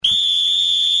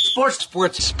Sports. So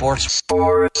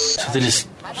they just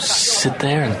sit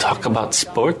there and talk about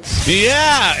sports?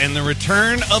 Yeah, and the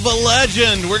return of a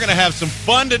legend. We're going to have some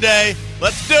fun today.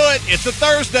 Let's do it. It's a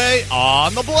Thursday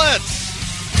on the Blitz.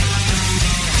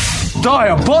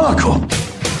 Diabolical.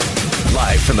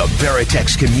 Live from the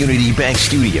Veritex Community Bank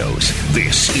Studios,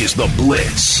 this is The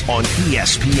Blitz on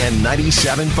ESPN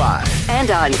 97.5.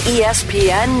 And on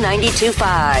ESPN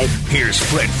 92.5. Here's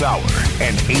Fred Faour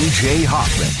and A.J.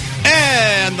 Hoffman.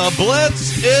 And the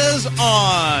Blitz is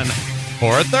on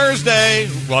for a Thursday.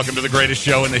 Welcome to the greatest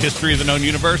show in the history of the known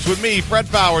universe with me, Fred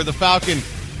Faour, the Falcon.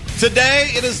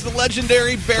 Today, it is the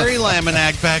legendary Barry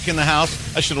Laminack back in the house.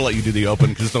 I should have let you do the open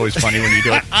because it's always funny when you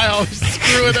do it. I always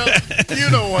screw it up. You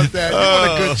don't want that. You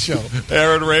want a good show.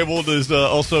 Aaron Raybould is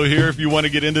also here. If you want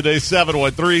to get in today,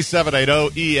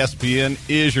 713-780-ESPN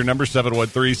is your number,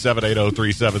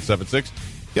 713-780-3776. You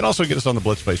can also get us on the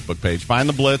Blitz Facebook page. Find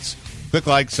the Blitz, click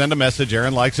like, send a message.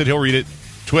 Aaron likes it. He'll read it.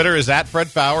 Twitter is at Fred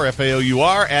Faour,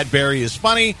 F-A-O-U-R, at Barry is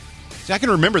funny. See, I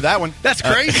can remember that one. That's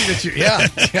crazy that you, yeah.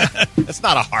 That's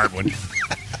not a hard one.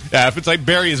 Yeah, if it's like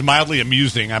Barry is mildly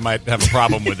amusing, I might have a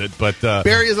problem with it. But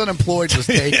Barry is unemployed was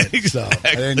taken, exactly. So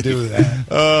I didn't do that.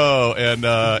 Oh, and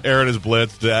Aaron is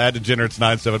blitzed. At Degenerates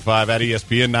 975, at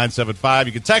ESPN 975.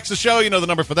 You can text the show. You know the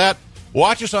number for that.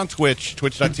 Watch us on Twitch,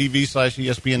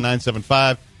 twitch.tv/ESPN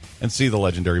 975, and see the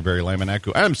legendary Barry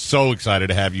Laminack. I'm so excited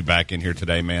to have you back in here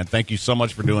today, man. Thank you so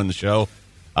much for doing the show.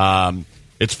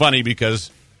 It's funny because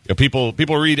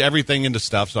people read everything into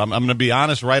stuff, so I'm going to be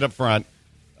honest right up front.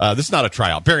 This is not a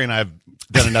tryout. Barry and I have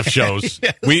done enough shows.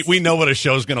 Yes. We know what a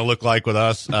show's going to look like with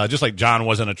us. Just like John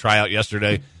wasn't a tryout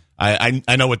yesterday. I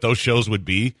know what those shows would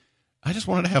be. I just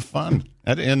wanted to have fun.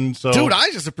 And so, dude,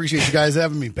 I just appreciate you guys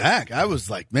having me back. I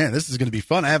was like, man, this is going to be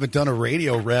fun. I haven't done a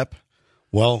radio rep.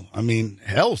 Well, I mean,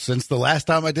 hell, since the last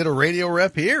time I did a radio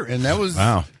rep here. And that was,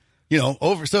 wow.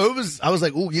 Over. So I was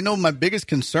like, oh, my biggest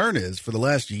concern is for the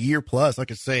last year plus, I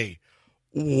could say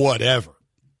whatever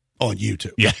on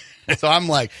YouTube. Yeah. So I'm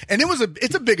like, and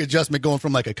it's a big adjustment going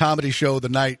from like a comedy show the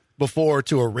night before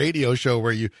to a radio show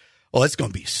where it's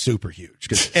going to be super huge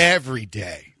because every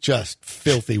day, just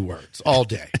filthy words all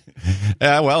day.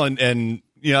 Well, and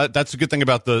that's a good thing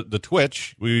about the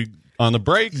Twitch. We on the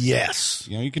break. Yes.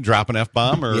 You can drop an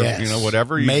F-bomb or,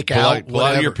 whatever. You make pull out, pull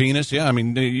out your penis. Yeah, I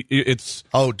mean, it's...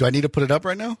 Oh, do I need to put it up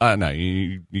right now? No,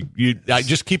 you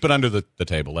just keep it under the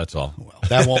table. That's all. Well,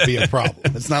 that won't be a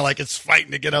problem. It's not like it's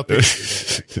fighting to get up here.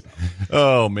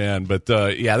 Oh, man. But,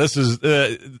 this is...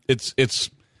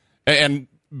 it's and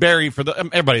Barry,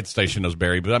 everybody at the station knows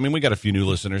Barry, but, I mean, we got a few new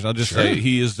listeners. I'll just say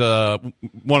he is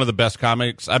one of the best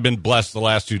comics. I've been blessed the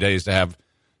last 2 days to have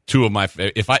two of my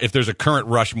if there's a current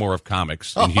Rushmore of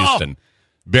comics in Houston,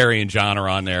 Barry and John are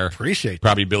on there. Appreciate that.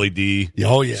 Probably Billy D.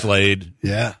 Oh yeah, Slade.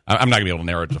 Yeah, I'm not gonna be able to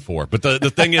narrow it to four. But the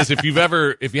thing is, if you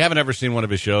haven't ever seen one of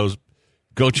his shows,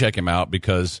 go check him out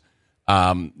because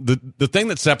the thing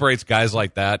that separates guys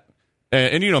like that,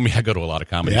 and you know me, I go to a lot of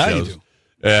comedy shows, you do.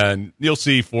 And you'll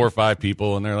see 4 or 5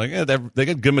 people, and they're like, they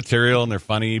got good material and they're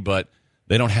funny, but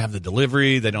they don't have the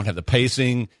delivery, they don't have the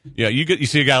pacing. Yeah, you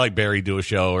see a guy like Barry do a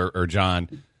show or John.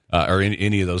 Or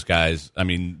any of those guys, I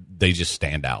mean, they just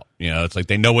stand out. It's like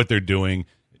they know what they're doing.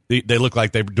 They look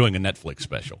like they're doing a Netflix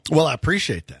special. Well, I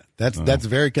appreciate that.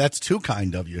 That's too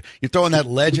kind of you. You're throwing that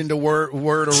legend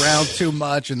word around too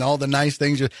much and all the nice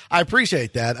things. I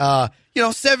appreciate that.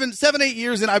 7-8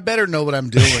 years in, I better know what I'm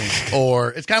doing.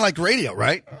 Or it's kind of like radio,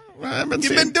 right?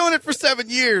 You've been doing it for 7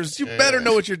 years. You better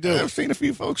know what you're doing. I've seen a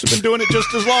few folks who've been doing it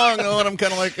just as long, and I'm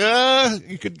kind of like,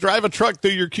 you could drive a truck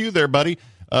through your queue there, buddy.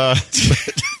 Look,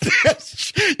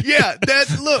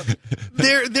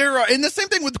 there are, and the same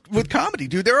thing with comedy,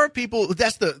 dude. There are people.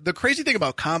 That's the crazy thing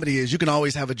about comedy is you can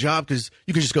always have a job because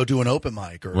you can just go do an open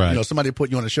mic or somebody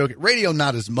put you on a show. Radio,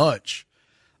 not as much.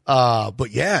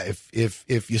 But yeah,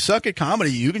 if you suck at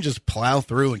comedy, you can just plow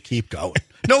through and keep going.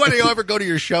 Nobody will ever go to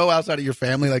your show outside of your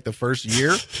family like the first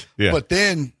year. Yeah. But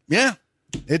then,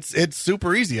 it's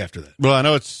super easy after that. Well, I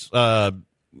know it's.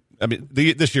 I mean,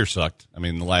 this year sucked. I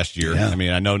mean, the last year. Yeah. I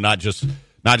mean, I know not just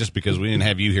because we didn't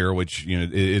have you here, which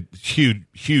it's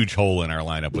huge hole in our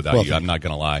lineup without you. I'm not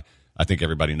going to lie. I think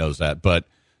everybody knows that. But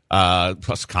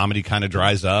plus, comedy kind of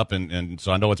dries up, and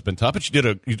so I know it's been tough. But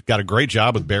you got a great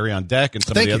job with Barry on Deck and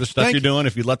some of the other stuff you're doing.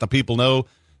 If you let the people know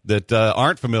that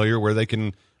aren't familiar where they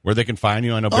can find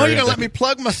you. I know. Barry, you're gonna let me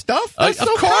plug my stuff? That's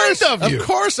so kind of you. Of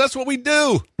course, that's what we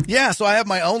do. Yeah, so I have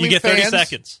my OnlyFans. You get 30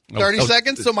 seconds. 30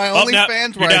 seconds. So my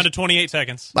OnlyFans. You're down to 28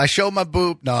 seconds. I show my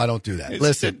boob. No, I don't do that.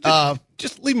 Listen,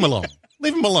 just leave him alone.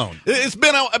 Leave him alone. It's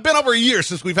been over a year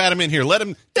since we've had him in here. Let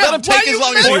him take as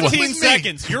long as he wants. 14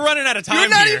 seconds. You're running out of time. You're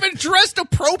not here. even dressed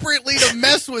appropriately to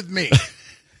mess with me.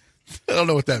 don't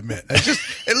know what that meant.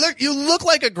 You look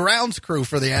like a grounds crew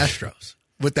for the Astros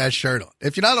with that shirt on.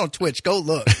 If you're not on Twitch, go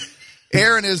look.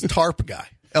 Aaron is tarp guy.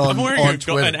 I'm wearing an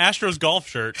Twitter. Astros golf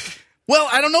shirt. Well,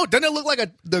 I don't know. Doesn't it look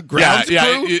like the grounds crew?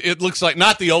 Yeah, it looks like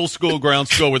not the old school ground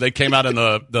school where they came out in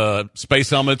the space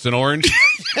helmets in orange.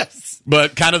 Yes.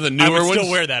 But kind of the newer ones. I would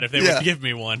still wear that if they would give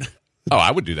me one. Oh,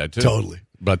 I would do that too. Totally.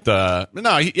 But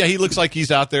no, he looks like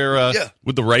he's out there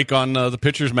with the rake on the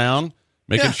pitcher's mound,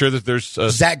 making sure that there's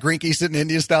Zach Greinke sitting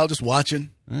Indian style, just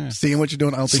watching, seeing what you're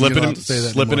doing. I don't think slipping you to say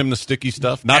that slipping anymore. him the sticky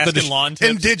stuff. Not the lawn tips.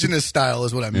 Indigenous style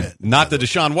is what I meant. Not the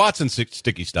Deshaun Watson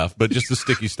sticky stuff, but just the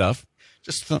sticky stuff.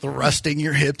 Just thrusting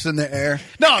your hips in the air.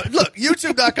 No, look,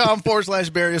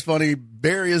 youtube.com/Barry is funny.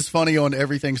 Barry is funny on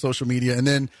everything social media. And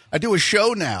then I do a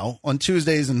show now on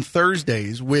Tuesdays and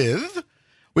Thursdays with,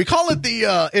 we call it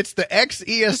it's the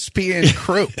ex-ESPN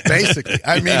crew, basically.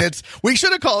 I mean, we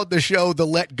should have called the show the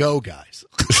Let Go Guys.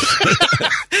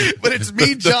 But it's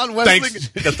me, John Westling.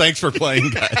 Thanks for playing,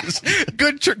 guys.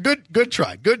 Good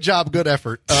try. Good job. Good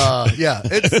effort.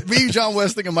 It's me, John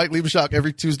Westling, and Mike Liebeshock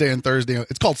every Tuesday and Thursday.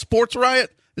 It's called Sports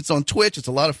Riot. It's on Twitch. It's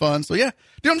a lot of fun. So, yeah,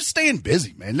 dude, I'm just staying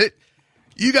busy, man.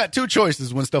 You got two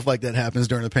choices when stuff like that happens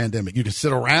during the pandemic. You can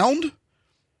sit around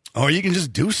or you can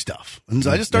just do stuff. And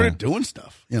so I just started doing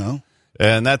stuff,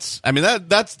 And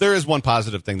there is one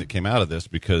positive thing that came out of this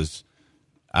because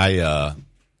I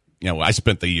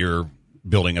spent the year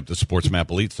building up the Sports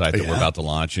Map Elite site that we're about to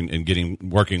launch and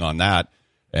working on that,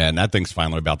 and that thing's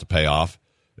finally about to pay off.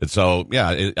 And so,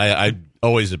 I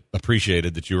always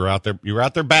appreciated that you were out there. You were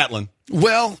out there battling.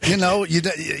 Well,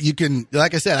 you can,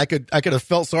 like I said, I could have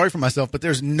felt sorry for myself, but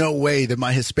there's no way that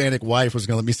my Hispanic wife was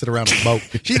going to let me sit around and smoke.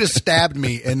 She just stabbed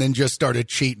me and then just started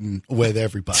cheating with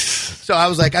everybody. So I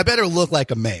was like, I better look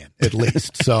like a man at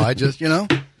least. So I just,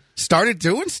 started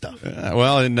doing stuff.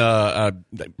 And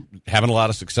having a lot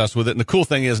of success with it. And the cool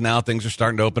thing is now things are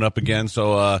starting to open up again.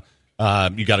 So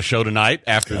you got a show tonight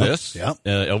after this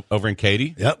over in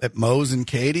Katy. Yep, at Moe's in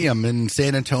Katy. I'm in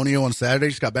San Antonio on Saturday.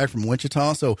 Just got back from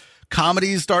Wichita. So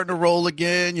comedy's starting to roll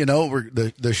again.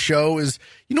 The show is,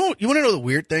 you want to know the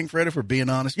weird thing, Fred, if we're being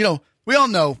honest? We all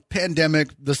know pandemic,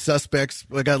 the suspects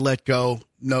got let go.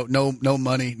 No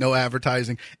money, no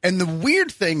advertising. And the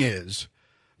weird thing is,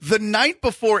 the night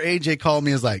before AJ called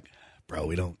me, is like, bro,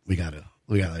 we gotta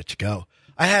let you go.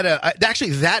 Actually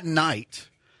that night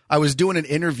I was doing an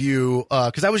interview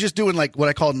because I was just doing like what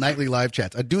I call nightly live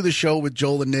chats. I do the show with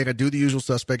Joel and Nick. I do the usual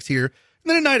suspects here. And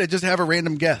then at night I just have a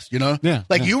random guest, Yeah.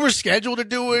 You were scheduled to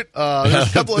do it. There's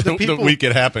a couple of the people. The week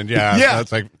it happened, yeah.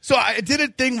 That's like... So I did a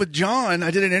thing with John. I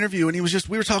did an interview and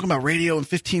we were talking about radio in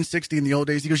 1560 in the old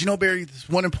days. He goes, Barry, there's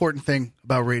one important thing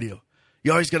about radio.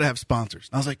 You always got to have sponsors.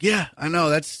 And I was like, yeah, I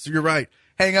know. You're right.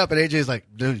 Hang up. And AJ's like,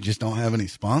 dude, you just don't have any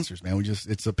sponsors, man.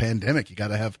 It's a pandemic. You got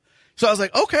to have. So I was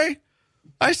like, okay,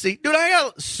 I see. Dude, I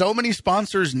got so many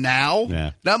sponsors now.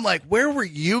 Yeah. And I'm like, where were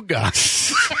you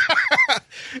guys?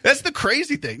 That's the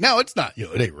crazy thing. Now, it's not,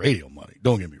 it ain't radio money.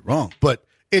 Don't get me wrong. But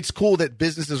it's cool that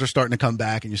businesses are starting to come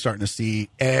back and you're starting to see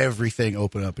everything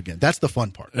open up again. That's the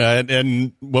fun part.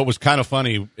 And what was kind of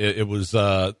funny, it was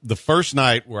the first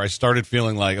night where I started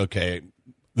feeling like, okay,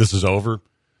 this is over,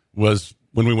 was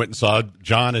when we went and saw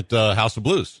John at House of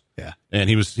Blues. Yeah. And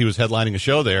he was headlining a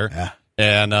show there. Yeah.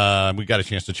 And we got a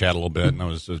chance to chat a little bit, and I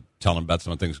was telling him about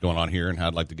some of the things going on here and how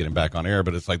I'd like to get him back on air.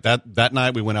 But it's like that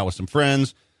night we went out with some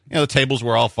friends. The tables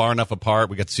were all far enough apart.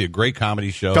 We got to see a great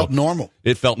comedy show. Felt normal.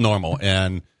 It felt normal.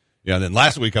 And then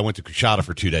last week I went to Coachella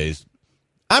for 2 days.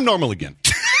 I'm normal again.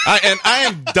 I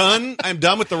am done. I'm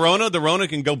done with the Rona. The Rona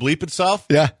can go bleep itself.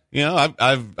 Yeah.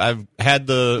 I've had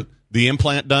the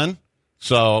implant done.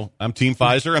 So I'm Team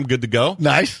Pfizer. I'm good to go.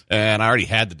 Nice. And I already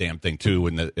had the damn thing too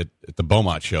at the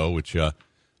Beaumont show, which did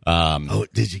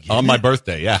you get on it? my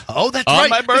birthday? Yeah. Oh, that's on right.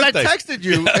 My birthday. I texted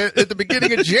you at the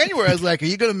beginning of January. I was like, "Are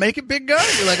you going to make it, big guy?"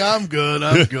 You're like, "I'm good.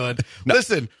 I'm good." No.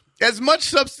 Listen, as much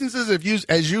substances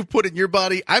as you've put in your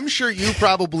body, I'm sure you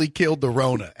probably killed the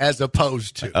Rona, as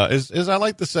opposed to. As I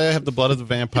like to say, I have the blood of the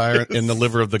vampire and the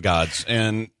liver of the gods.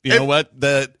 And you know what?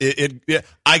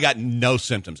 I got no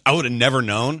symptoms. I would have never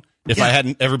known. If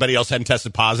everybody else hadn't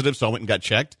tested positive, so I went and got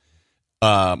checked.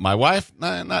 My wife,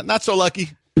 not so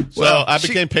lucky. So I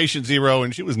became patient zero,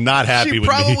 and she was not happy with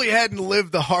me. She probably hadn't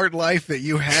lived the hard life that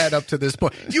you had up to this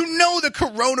point. The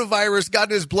coronavirus got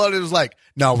in his blood. It was like,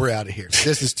 no, we're out of here.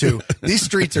 This is these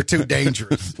streets are too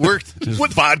dangerous. There's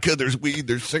vodka, there's weed,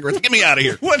 there's cigarettes. Get me out of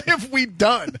here. What have we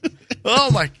done? Oh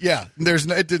my, yeah.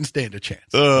 It didn't stand a chance.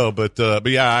 Oh, but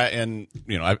yeah,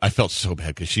 I felt so bad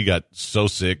because she got so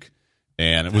sick.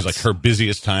 And it was like her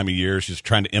busiest time of year. She's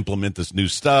trying to implement this new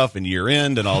stuff and year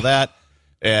end and all that.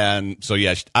 And so,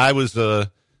 yeah, I was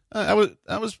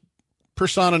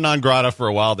persona non grata for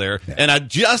a while there. And I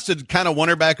just had kind of won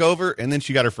her back over, and then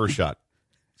she got her first shot.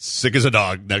 Sick as a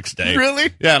dog next day.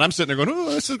 Really? Yeah, and I'm sitting there going, oh,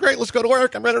 this is great. Let's go to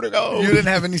work. I'm ready to go. You didn't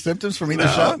have any symptoms from either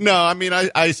shot? No, I mean,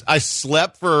 I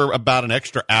slept for about an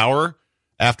extra hour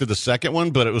after the second one,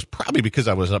 but it was probably because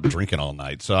I was up drinking all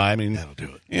night. So, I mean, that'll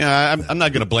do it. Yeah, I'm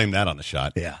not going to blame that on the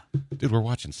shot. Yeah. Dude, we're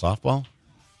watching softball?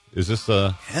 Is this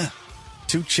Yeah.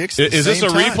 Two chicks Is this a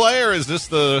replay or is this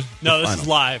the No, this final? is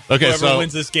live. Okay, Whoever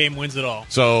wins this game wins it all.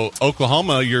 So,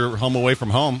 Oklahoma, you're home away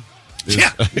from home.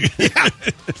 Yeah.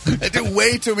 I do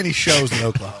way too many shows in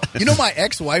Oklahoma. You know, my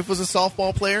ex-wife was a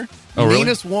softball player. Oh, really?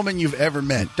 Meanest woman you've ever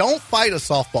met. Don't fight a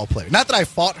softball player. Not that I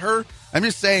fought her. I'm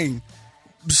just saying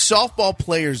softball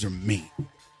players are mean.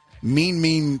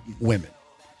 Mean women.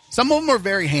 Some of them are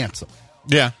very handsome.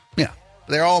 Yeah. Yeah.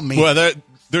 They're all mean. Well,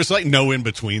 there's like no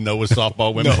in-between, though, with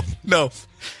softball women. No.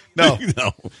 No.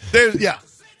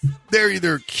 They're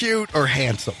either cute or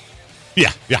handsome.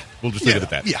 Yeah. We'll just leave it at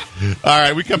that. Yeah. All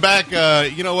right, we come back.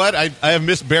 You know what? I have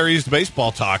missed Barry's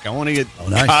baseball talk. I want to get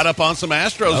caught up on some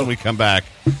Astros when we come back.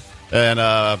 And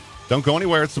don't go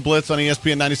anywhere. It's the Blitz on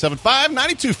ESPN 97.5,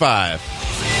 92.5.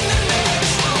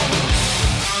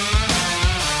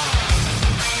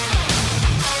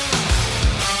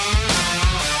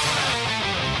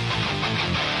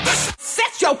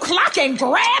 Set your clock and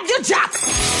grab your jock.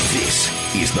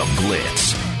 This is the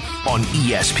Blitz on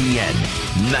ESPN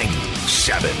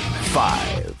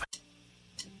 97.5.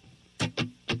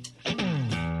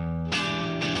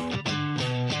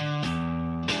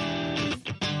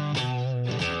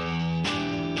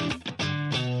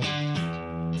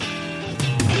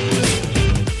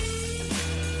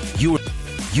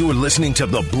 You are listening to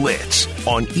The Blitz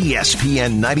on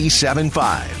ESPN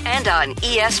 97.5. And on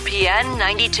ESPN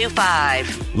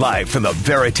 92.5. Live from the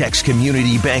Veritex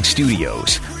Community Bank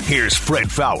Studios, here's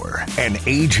Fred Faour and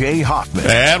A.J. Hoffman.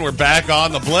 And we're back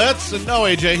on the Blitz. And no,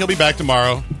 AJ, he'll be back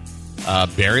tomorrow.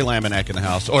 Barry Laminack in the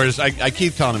house. Or as I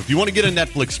keep telling him, if you want to get a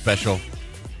Netflix special,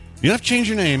 you don't have to change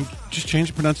your name. Just change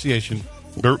the pronunciation.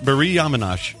 Barry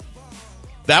Laminack.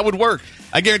 That would work.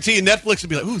 I guarantee you Netflix would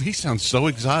be like, ooh, he sounds so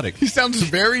exotic. He sounds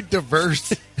very diverse.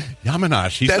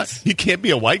 Yamanash. He can't be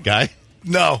a white guy.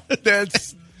 No.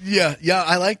 That's, yeah,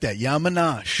 I like that.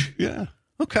 Yamanash. Yeah.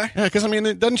 Okay. Yeah, because, I mean,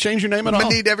 it doesn't change your name at all. I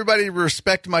need everybody to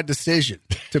respect my decision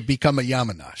to become a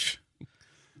Yamanash.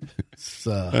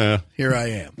 So, here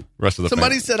I am. Rest of the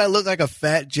Somebody family. said I look like a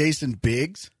fat Jason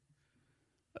Biggs.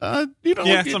 You don't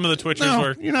Yeah, some of the Twitchers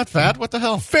were. You're not fat. What the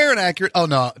hell? Fair and accurate. Oh,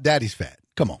 no. Daddy's fat.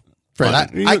 Come on. Fred,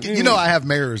 I have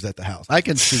mirrors at the house. I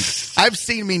can see. I've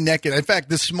seen me naked. In fact,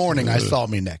 this morning I saw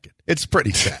me naked. It's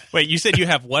pretty sad. Wait, you said you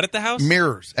have what at the house?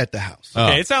 Mirrors at the house.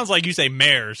 Okay, it sounds like you say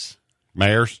mares.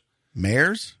 Mayors?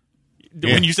 Mares?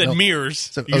 When you said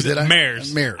mirrors, you did said I?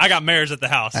 mares. Mares. I got mares at the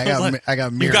house. I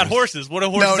got mirrors. You got horses. What do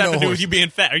horses have to do with you being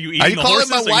fat? Are you eating Are you the calling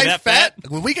horses? my Are you wife that fat?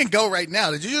 Well, we can go right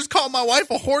now. Did you just call my wife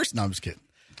a horse? No, I'm just kidding.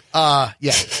 Yeah,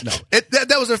 no.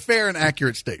 That was a fair and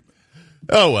accurate statement.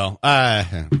 Oh, well. I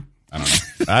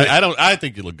don't know. I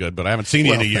think you look good, but I haven't seen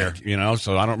you in a year,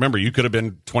 so I don't remember. You could have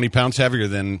been 20 pounds heavier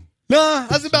than... No, I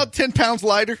was about 10 pounds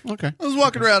lighter. Okay. I was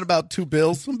walking around about 2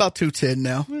 bills. I'm about 210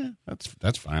 now. Yeah,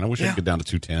 that's fine. I wish I could get down to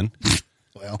 210.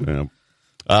 Well. Yeah.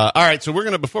 All right, so we're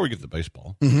going to, before we get to the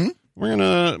baseball, we're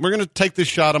gonna take this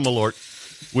shot of Malort,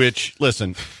 which,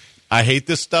 listen, I hate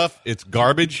this stuff. It's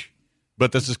garbage,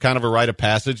 but this is kind of a rite of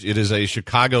passage. It is a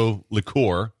Chicago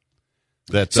liqueur.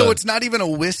 So it's not even a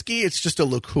whiskey, it's just a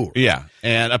liqueur. Yeah,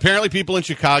 and apparently people in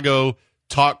Chicago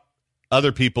talk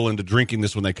other people into drinking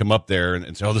this when they come up there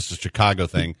and say, oh, this is a Chicago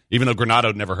thing, even though Granado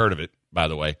had never heard of it, by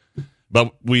the way.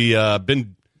 But we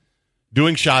been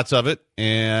doing shots of it,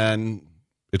 and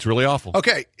it's really awful.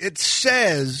 Okay, it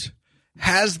says,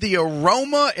 has the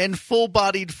aroma and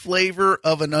full-bodied flavor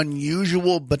of an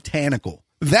unusual botanical.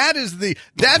 That's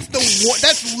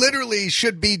literally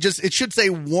should be just, it should say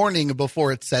warning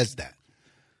before it says that.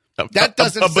 That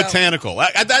doesn't sound... botanical.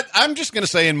 I'm just going to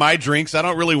say in my drinks, I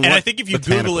don't really want. And I think if you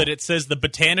botanical. Google it, it says the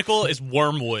botanical is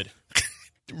wormwood.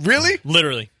 Really?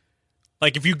 Literally.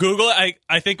 Like if you Google it,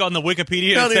 I think on the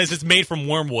Wikipedia it says it's made from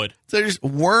wormwood. So there's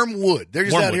wormwood. They're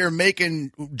just Wormwood. out here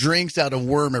making drinks out of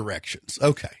worm erections.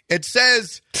 Okay. It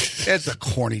says, it's a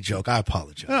corny joke. I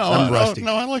apologize. I'm rusty.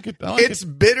 No, I like it. Its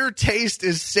bitter taste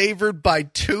is savored by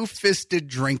two-fisted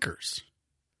drinkers.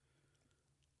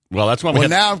 Well, that's one.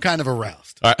 Now I'm kind of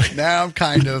aroused. All right. Now I'm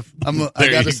kind of. I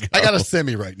got a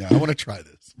semi right now. I want to try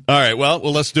this. All right. Well,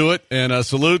 let's do it. And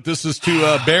salute. This is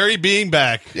to Barry being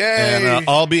back. Yay. And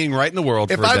all being right in the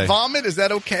world. If for a I day. vomit, is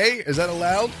that okay? Is that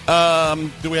allowed?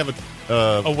 Do we have a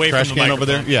Away trash from the can over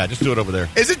there? microphone. Yeah, just do it over there.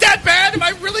 Is it that bad? Am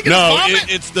I really going to No, vomit?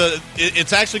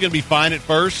 it's actually going to be fine at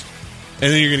first,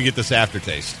 and then you're going to get this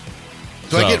aftertaste.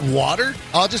 Do I get water?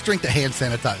 I'll just drink the hand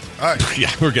sanitizer. All right. Yeah,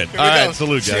 we're good. All right,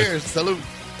 salute, guys. Cheers, salute.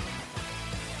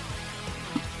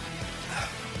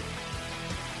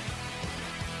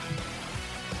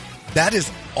 That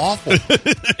is awful.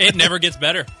 It never gets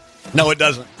better. No, it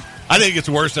doesn't. I think it gets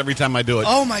worse every time I do it.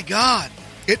 Oh, my God.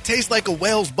 It tastes like a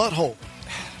whale's butthole.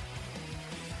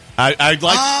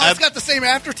 It's got the same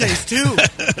aftertaste, too.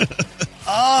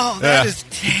 Oh, that is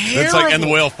terrible. It's like, and the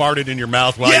whale farted in your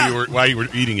mouth while you were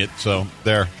eating it. So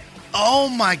there. Oh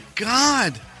my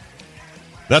God!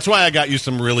 That's why I got you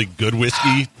some really good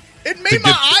whiskey. It made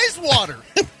my eyes water.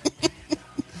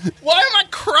 Why am I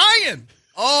crying?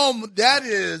 Oh, that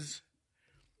is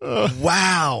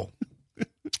wow.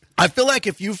 I feel like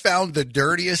if you found the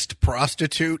dirtiest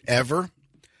prostitute ever,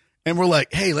 and we're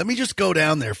like, "Hey, let me just go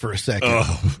down there for a second."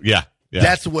 Oh, yeah. Yeah.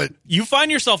 That's what you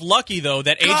find yourself lucky though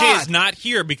that AJ is not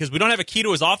here because we don't have a key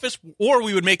to his office, or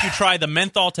we would make you try the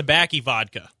menthol tobacco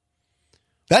vodka.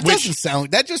 That doesn't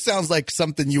sound. That just sounds like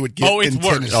something you would get in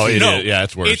Tennessee. Oh, yeah,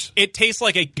 it's worse. It tastes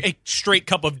like a straight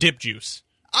cup of dip juice.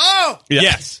 Oh, yeah.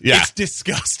 Yes, yeah. It's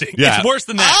disgusting. Yeah. It's worse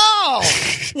than that. Oh,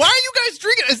 why are you guys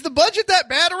drinking? Is the budget that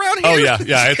bad around here? Oh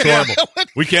yeah, it's horrible.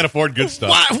 We can't afford good stuff.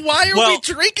 Why are we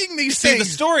drinking these things? The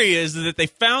story is that they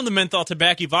found the menthol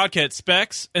tobacco vodka at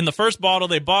Specs, and the first bottle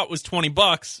they bought was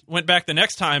 $20. Went back the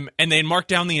next time, and they marked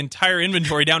down the entire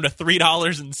inventory down to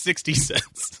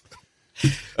 $3.60.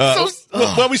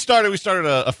 Well, we started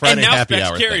a Friday happy hour. And now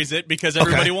Specs carries it because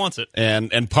everybody wants it.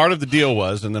 And part of the deal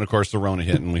was, and then of course the Rona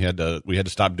hit, and we had to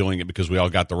stop doing it because we all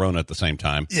got the Rona at the same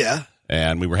time. Yeah.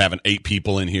 And we were having 8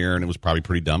 people in here, and it was probably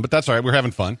pretty dumb, but that's all right. We're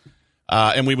having fun.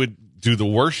 And we would do the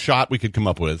worst shot we could come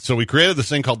up with. So we created this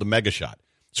thing called the Mega Shot.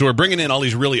 So we're bringing in all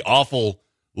these really awful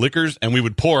liquors, and we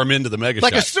would pour them into the Mega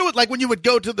Shot. Like when you would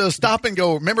go to the stop and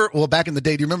go, remember, well, back in the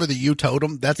day, do you remember the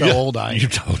U-Totem? That's how old I am.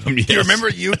 U-Totem, yes. Do you remember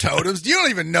U-Totems? You don't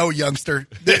even know, youngster.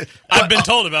 I've been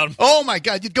told about them. Oh, my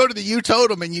God. You'd go to the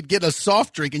U-Totem, and you'd get a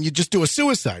soft drink, and you'd just do a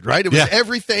suicide, right? It was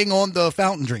everything on the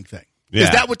fountain drink thing. Yeah.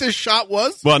 Is that what this shot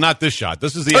was? Well, not this shot.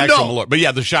 This is the actual Malort. But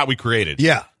yeah, the shot we created.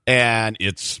 Yeah. And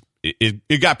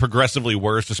it got progressively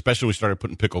worse, especially when we started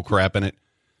putting pickle crap in it,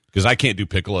 because I can't do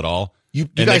pickle at all. You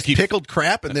guys pickled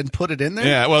crap and then put it in there?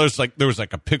 Yeah, well, there was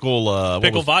like a pickle vodka.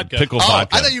 Pickle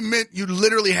vodka. I thought you meant you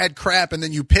literally had crap and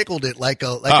then you pickled it like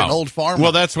an old farmer.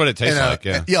 Well, that's what it tastes like.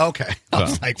 Yeah. Yeah. Okay. I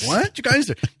was like, what? You guys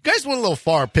went a little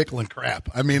far pickling crap.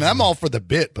 I mean, I'm all for the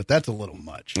bit, but that's a little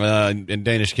much. And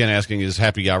Danish Ken asking, is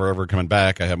Happy Hour ever coming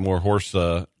back? I have more horse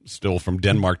still from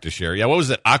Denmark to share. Yeah. What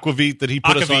was it? Aquavit that he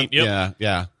put us on? Yep.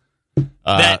 Yeah.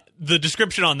 The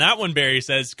description on that one, Barry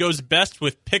says, goes best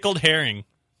with pickled herring.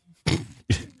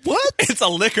 What? It's a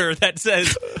liquor that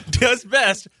says, does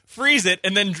best, freeze it,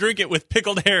 and then drink it with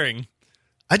pickled herring.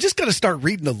 I just got to start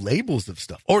reading the labels of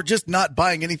stuff, or just not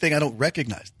buying anything I don't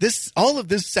recognize. All of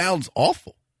this sounds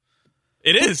awful.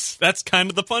 It is. That's kind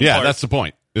of the fun part. Yeah, that's the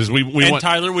point. Is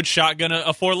Tyler would shotgun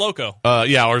a Four Loko.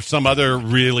 Or some other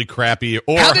really crappy.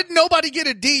 Or how did nobody get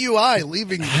a DUI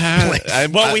leaving the place?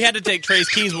 Well, we had to take Trey's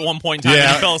keys at one point in time,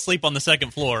 and he fell asleep on the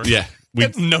second floor. Yeah.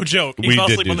 No joke. He fell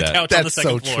asleep on the couch on the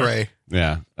second floor. Trey.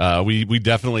 Yeah. We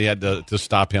definitely had to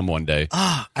stop him one day.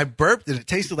 I burped and it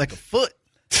tasted like a foot.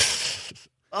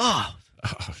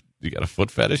 You got a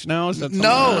foot fetish now? Is that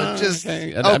no, it just.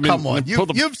 Okay. Come on.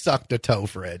 You've sucked a toe,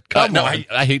 Fred. Come on.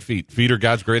 I hate feet. Feet are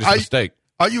God's greatest mistake.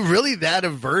 Are you really that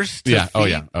averse to feet? Oh,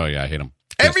 yeah. I hate them.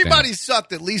 Everybody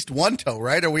sucked at least one toe,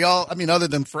 right? Are we all, other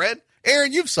than Fred?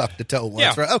 Aaron, you've sucked a toe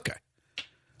once, right? Okay.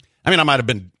 I might have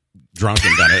been drunk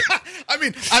and done it.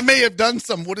 I may have done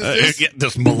some, what is this?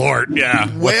 This Malort, yeah.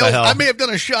 What the hell? I may have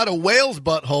done a shot of whale's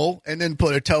butthole and then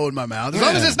put a toe in my mouth. As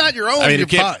long as it's not your own, you're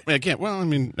fine. I can't. Well,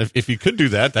 if you could do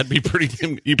that, that'd be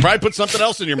pretty. You probably put something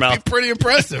else in your mouth. That'd be pretty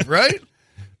impressive, right?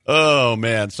 Oh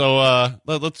man! So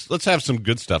let's have some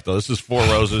good stuff though. This is Four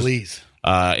Roses, please.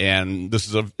 And this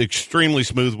is an extremely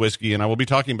smooth whiskey, and I will be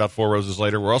talking about Four Roses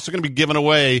later. We're also going to be giving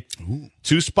away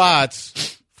 2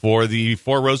 spots for the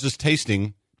Four Roses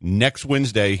tasting next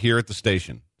Wednesday here at the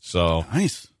station. So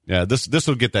nice. Yeah, this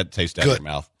will get that taste out of your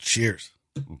mouth. Cheers.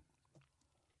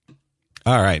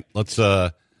 All right, let's.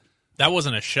 That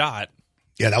wasn't a shot.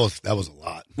 Yeah, that was a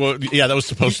lot. Well, yeah, that was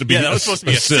supposed to be. Yeah, that was supposed to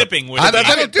be a sipping. I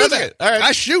don't do that. All right,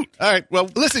 I shoot. All right. Well,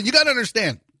 listen, you got to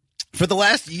understand. For the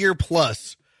last year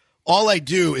plus, all I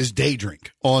do is day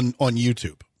drink on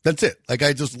YouTube. That's it. Like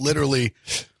I just literally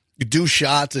do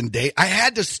shots and day. I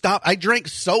had to stop. I drank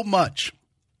so much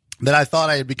that I thought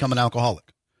I had become an alcoholic.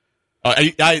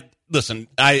 Listen,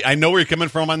 I know where you're coming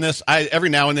from on this. Every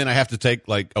now and then I have to take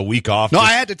like a week off. No,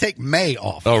 I had to take May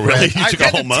off. Oh, really? You took a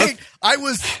whole month? I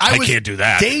can't do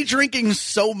that. Day drinking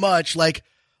so much. Like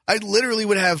I literally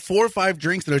would have 4 or 5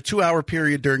 drinks in a 2-hour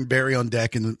period during Barry on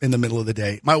deck in the middle of the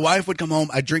day. My wife would come home.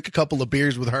 I'd drink a couple of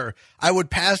beers with her. I would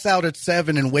pass out at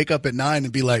 7 and wake up at 9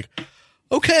 and be like,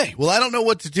 okay, well, I don't know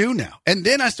what to do now. And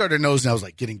then I started noticing I was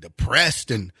like getting depressed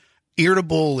and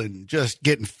irritable and just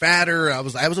getting fatter. I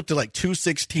was up to like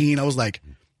 216. I was like,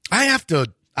 I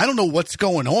don't know what's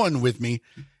going on with me.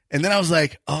 And then I was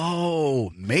like,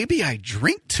 oh, maybe I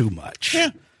drink too much.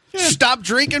 Yeah. Stop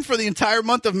drinking for the entire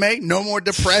month of May. No more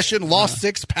depression. Lost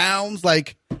 6 pounds.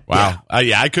 Like, wow.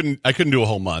 I couldn't do a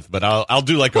whole month, but I'll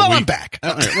do like a week. I'm back.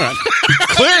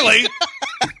 Clearly.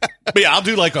 But yeah, I'll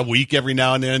do like a week every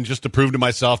now and then just to prove to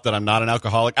myself that I'm not an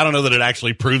alcoholic. I don't know that it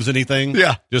actually proves anything.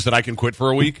 Yeah. Just that I can quit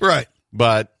for a week. Right.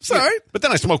 But sorry. But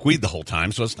then I smoke weed the whole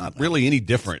time, so it's not really any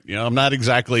different. You know, I'm not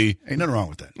exactly. Ain't nothing wrong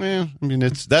with that. Yeah, I mean,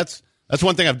 that's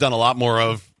one thing I've done a lot more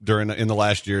of in the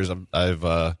last years.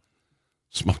 I've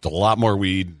smoked a lot more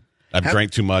weed. I've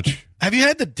drank too much. Have you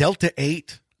had the Delta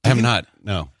 8? I have not.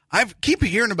 No. I keep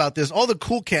hearing about this. All the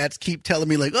cool cats keep telling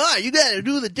me, like, oh, you got to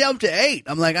do the Delta 8.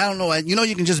 I'm like, I don't know.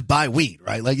 You can just buy weed,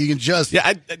 right? Like, you can just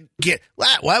get.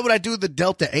 Why would I do the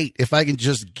Delta 8 if I can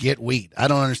just get weed? I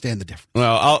don't understand the difference.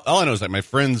 Well, all I know is that my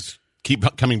friends keep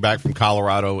coming back from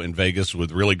Colorado and Vegas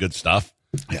with really good stuff.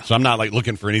 Yeah. So I'm not, like,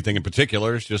 looking for anything in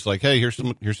particular. It's just like, hey, here's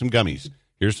some gummies.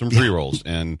 Here's some pre-rolls.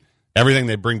 And everything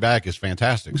they bring back is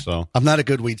fantastic. So I'm not a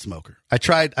good weed smoker. I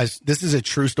tried. This is a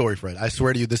true story, Fred. I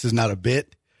swear to you, this is not a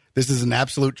bit. This is an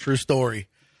absolute true story.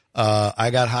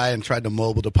 I got high and tried to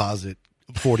mobile deposit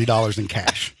 $40 in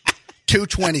cash. 2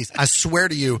 20s. I swear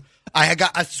to you.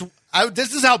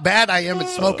 This is how bad I am at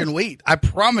smoking weed. I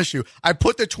promise you. I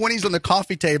put the 20s on the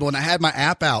coffee table and I had my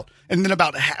app out. And then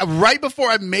right before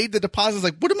I made the deposit, I was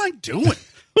like, what am I doing?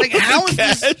 Like, how is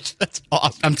this? That's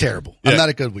awesome. I'm terrible. Yeah, I'm not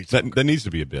a good weed smoker. That needs to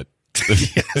be a bit.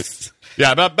 Yes.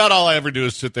 Yeah, about all I ever do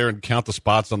is sit there and count the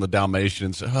spots on the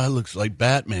Dalmatians. Oh, it looks like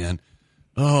Batman.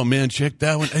 Oh, man, check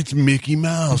that one. It's Mickey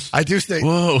Mouse. I do say.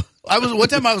 Whoa. One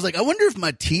time I was like, I wonder if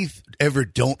my teeth ever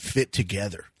don't fit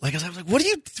together. Like, I was like,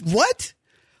 what?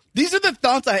 These are the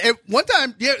thoughts one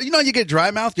time, you get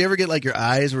dry mouth. Do you ever get like your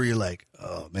eyes where you're like,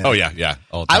 oh, man. Oh, yeah.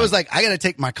 All the time. I was like, I got to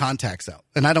take my contacts out.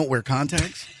 And I don't wear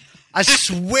contacts. I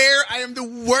swear I am the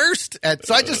worst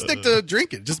so I just stick to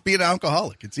drinking, just being an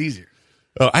alcoholic. It's easier.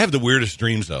 Oh, I have the weirdest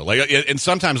dreams though. Like, and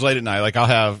sometimes late at night, like I'll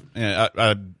have,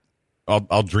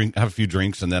 I'll drink, have a few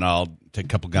drinks, and then I'll take a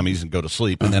couple gummies and go to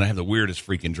sleep, and then I have the weirdest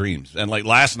freaking dreams. And like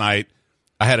last night,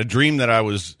 I had a dream that I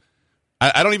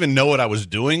don't even know what I was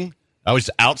doing. I was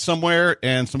out somewhere,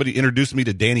 and somebody introduced me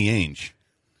to Danny Ainge.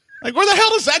 Like, where the hell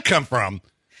does that come from?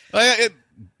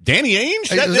 Danny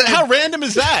Ainge? How random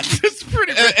is that? It's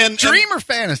pretty dream or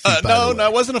fantasy? No,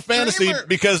 it wasn't a fantasy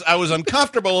because I was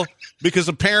uncomfortable because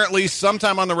apparently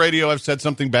sometime on the radio I've said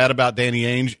something bad about Danny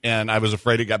Ainge, and I was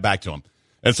afraid it got back to him.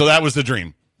 And so that was the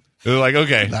dream. It was like,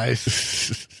 okay.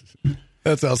 Nice.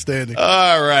 That's outstanding.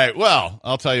 All right. Well,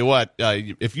 I'll tell you what.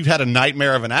 If you've had a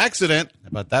nightmare of an accident, how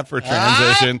about that for a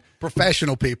transition?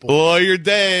 Professional people. Lawyer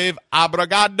Dave,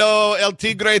 Abrogado, El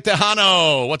Tigre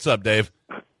Tejano. What's up, Dave?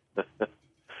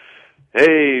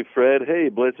 Hey, Fred. Hey,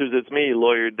 Blitzers. It's me,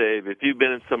 Lawyer Dave. If you've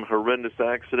been in some horrendous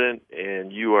accident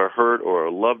and you are hurt or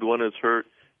a loved one is hurt,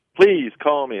 please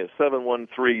call me at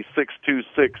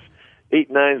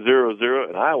 713-626-8900,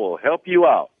 and I will help you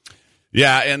out.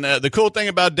 Yeah, and the cool thing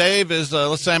about Dave is,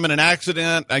 let's say I'm in an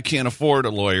accident. I can't afford a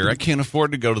lawyer. I can't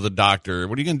afford to go to the doctor.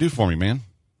 What are you going to do for me, man?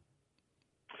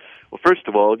 Well, first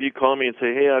of all, if you call me and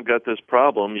say, hey, I've got this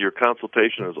problem, your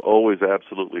consultation is always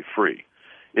absolutely free.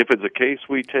 If it's a case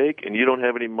we take and you don't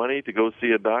have any money to go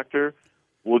see a doctor,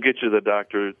 we'll get you the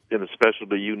doctor in the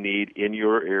specialty you need in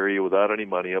your area without any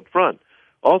money up front.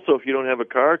 Also, if you don't have a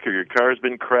car or your car has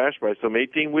been crashed by some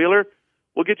 18-wheeler,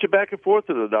 we'll get you back and forth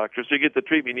to the doctor so you get the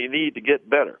treatment you need to get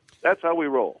better. That's how we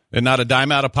roll. And not a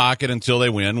dime out of pocket until they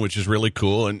win, which is really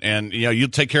cool. And you'll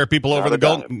take care of people over the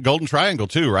Golden Triangle,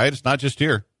 too, right? It's not just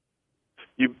here.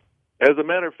 As a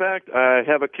matter of fact, I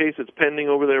have a case that's pending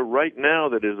over there right now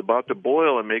that is about to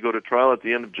boil and may go to trial at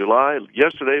the end of July.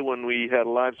 Yesterday when we had a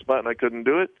live spot and I couldn't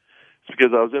do it, it's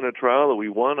because I was in a trial that we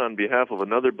won on behalf of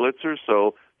another blitzer.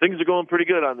 So things are going pretty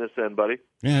good on this end, buddy.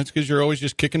 Yeah, it's because you're always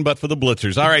just kicking butt for the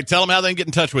blitzers. All right, tell them how they can get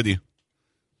in touch with you.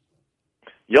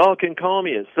 Y'all can call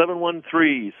me at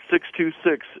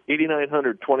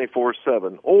 713-626-8900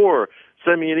 24/7 or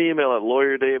send me an email at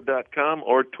lawyerdave.com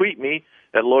or tweet me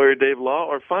at Lawyer Dave Law,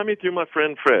 or find me through my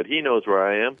friend Fred. He knows where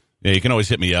I am. Yeah, you can always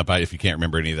hit me up if you can't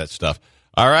remember any of that stuff.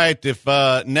 All right, if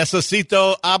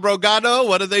necesito abrogado,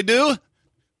 what do they do?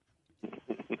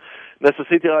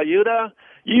 Necesito ayuda?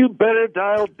 You better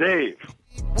dial Dave.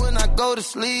 When I go to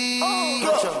sleep,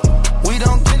 we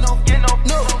don't get no,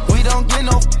 we don't get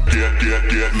no.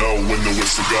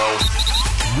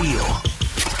 Real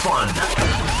fun.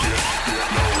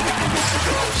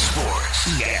 Sports.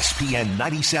 ESPN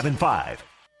 97.5.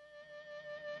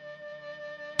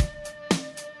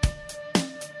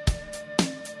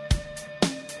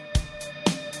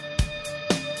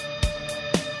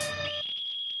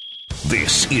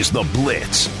 This is The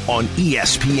Blitz on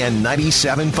ESPN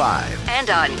 97.5. And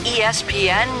on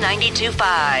ESPN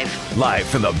 92.5. Live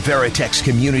from the Veritex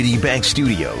Community Bank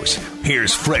Studios,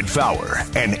 here's Fred Faour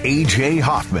and A.J.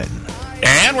 Hoffman.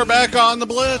 And we're back on The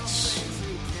Blitz.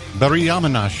 Barry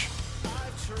Laminack.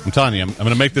 I'm telling you, I'm going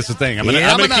to make this a thing. I'm going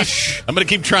to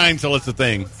keep trying till it's a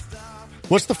thing.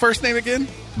 What's the first name again?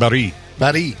 Barry.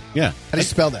 Barry. Yeah. How do you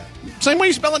spell that? Same way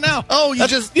you spell it now. Oh, you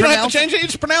don't have to change it. You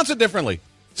just pronounce it differently.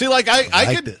 See, like I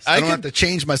don't have to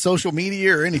change my social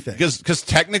media or anything. Because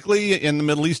technically in the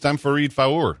Middle East, I'm Farid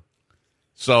Faour.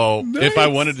 So if I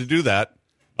wanted to do that,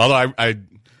 although I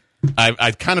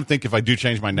kind of think if I do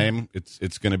change my name,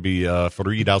 it's going to be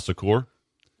Farid Al-Sakur.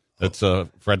 That's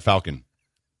Fred Falcon.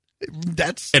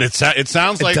 It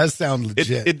sounds like it does sound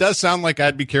legit. It does sound like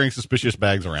I'd be carrying suspicious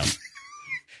bags around.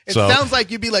 It sounds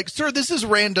like you'd be like, sir, this is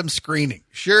random screening.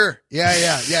 Sure. Yeah.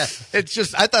 It's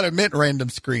just, I thought it meant random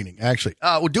screening, actually.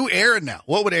 We'll do Aaron now.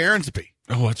 What would Aaron's be?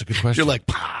 Oh, that's a good question. You're like,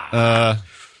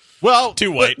 well,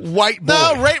 too white. White boy.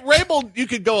 No, Rabel, you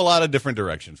could go a lot of different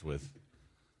directions with.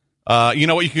 You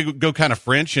know what? You could go kind of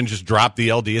French and just drop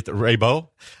the LD at the Raybo.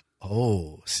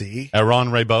 Oh, see? Aaron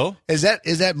Raybo. Is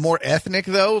that more ethnic,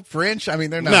 though? French? I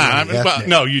mean, they're not ethnic.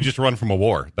 No, you just run from a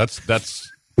war. That's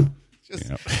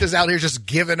just out here just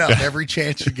giving up every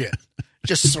chance you get.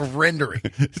 Just surrendering.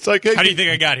 It's like, hey, how do you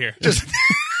think I got here?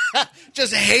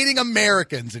 Just hating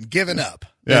Americans and giving up.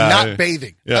 Yeah, and not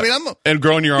bathing. Yeah. I mean, and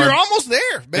growing your arm. You're almost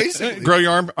there, basically. Grow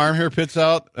your arm hair pits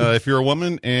out if you're a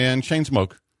woman and chain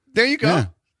smoke. There you go. Yeah,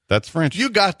 that's French. You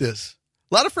got this.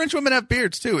 A lot of French women have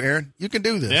beards, too, Aaron. You can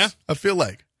do this. Yeah. I feel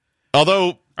like.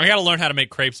 Although, I got to learn how to make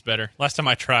crepes better. Last time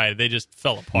I tried, they just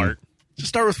fell apart. Just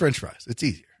start with French fries. It's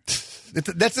easier.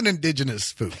 That's an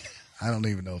indigenous food. I don't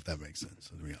even know if that makes sense,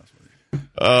 to be honest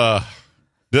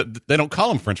with you. They don't call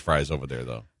them French fries over there,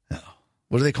 though. No.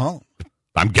 What do they call them?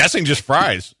 I'm guessing just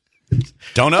fries.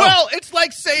 Don't know. Well, it's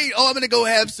like saying, I'm going to go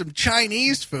have some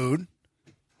Chinese food.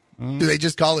 Do they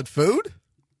just call it food?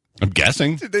 I'm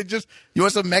guessing. Did they just, you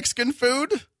want some Mexican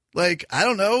food? Like, I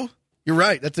don't know. You're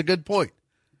right. That's a good point.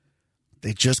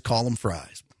 They just call them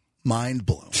fries. Mind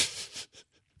blown.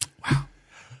 Wow.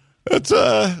 Let's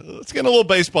get a little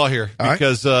baseball here. All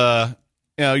because,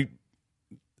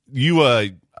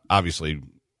 you obviously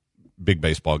big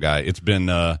baseball guy. It's been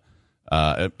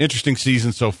an interesting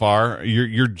season so far.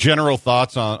 Your general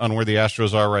thoughts on where the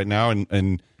Astros are right now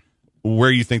and where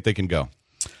you think they can go?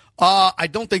 I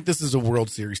don't think this is a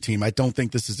World Series team. I don't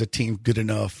think this is a team good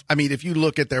enough. I mean, if you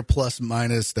look at their plus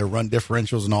minus, their run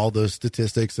differentials and all the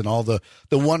statistics and all the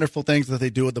wonderful things that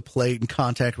they do at the plate and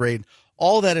contact rate,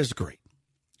 all that is great.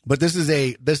 But this is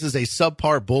a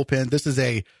subpar bullpen. This is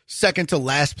a second to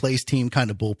last place team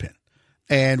kind of bullpen.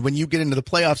 And when you get into the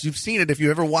playoffs, you've seen it. If you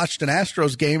ever watched an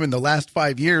Astros game in the last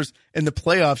 5 years in the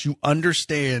playoffs, you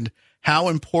understand how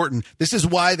important. This is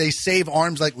why they save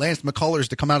arms like Lance McCullers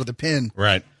to come out of the pen.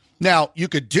 Right. Now, you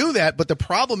could do that, but the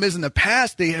problem is in the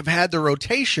past they have had the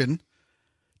rotation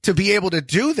to be able to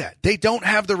do that. They don't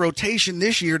have the rotation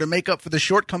this year to make up for the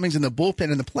shortcomings in the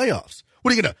bullpen in the playoffs.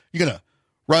 What are you gonna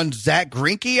run Zach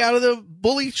Greinke out of the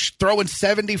bully, throwing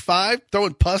 75,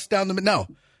 throwing pus down the no?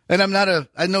 And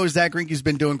I know Zach Greinke's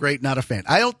been doing great. Not a fan.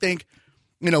 I don't think,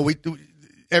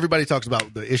 everybody talks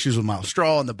about the issues with Miles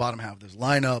Straw in the bottom half of this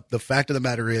lineup. The fact of the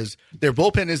matter is their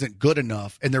bullpen isn't good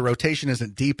enough and their rotation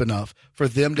isn't deep enough for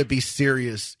them to be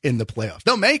serious in the playoffs.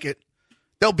 They'll make it.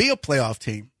 They'll be a playoff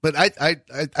team. But I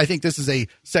think this is a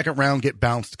second round get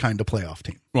bounced kind of playoff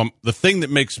team. Well, the thing that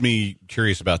makes me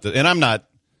curious about this, and I'm not,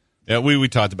 we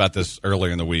talked about this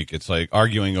earlier in the week. It's like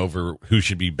arguing over who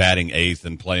should be batting eighth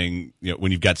and playing,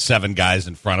 when you've got 7 guys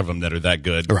in front of them that are that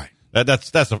good. Right.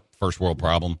 That's a first world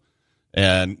problem.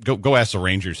 And go ask the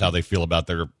Rangers how they feel about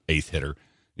their 8th hitter.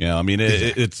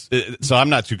 So I'm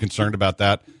not too concerned about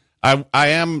that. I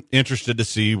am interested to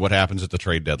see what happens at the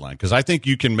trade deadline because I think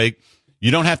you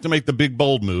don't have to make the big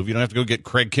bold move. You don't have to go get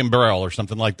Craig Kimbrell or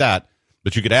something like that,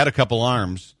 but you could add a couple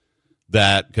arms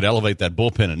that could elevate that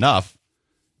bullpen enough.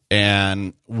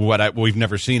 And what we've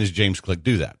never seen is James Click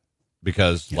do that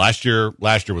because last year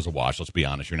was a wash. Let's be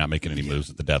honest. You're not making any moves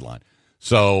at the deadline.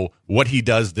 So what he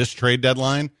does this trade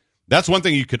deadline, that's one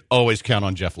thing you could always count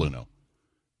on Jeff Luhnow.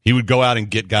 He would go out and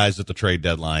get guys at the trade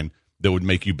deadline that would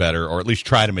make you better or at least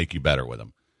try to make you better with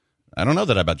them. I don't know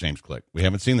that about James Click. We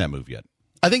haven't seen that move yet.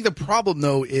 I think the problem,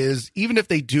 though, is even if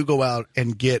they do go out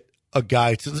and get a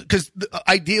guy because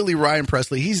ideally Ryan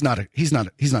Presley, he's not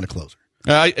a closer.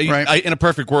 Right? In a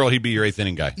perfect world, he'd be your 8th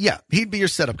inning guy. Yeah, he'd be your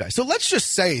setup guy. So let's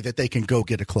just say that they can go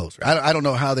get a closer. I don't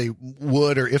know how they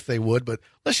would or if they would, but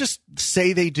let's just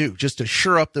say they do, just to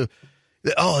shore up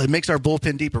it makes our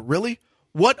bullpen deeper. Really?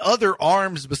 What other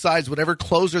arms besides whatever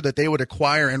closer that they would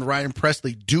acquire and Ryan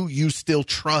Presley do you still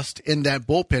trust in that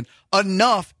bullpen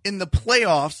enough in the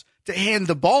playoffs to hand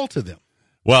the ball to them?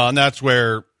 Well, and that's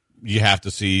where you have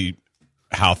to see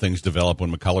how things develop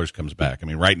when McCullers comes back. I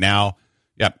mean, right now,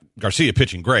 Garcia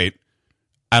pitching great.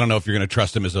 I don't know if you're going to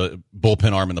trust him as a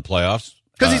bullpen arm in the playoffs.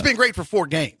 Because he's been great for 4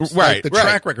 games. Right. The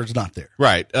track record's not there.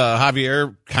 Right.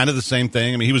 Javier, kind of the same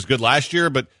thing. I mean, he was good last year,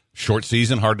 but short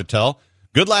season, hard to tell.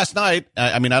 Good last night.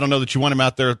 I mean, I don't know that you want him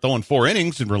out there throwing 4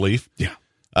 innings in relief. Yeah.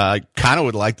 Kind of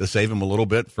would like to save him a little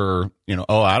bit for,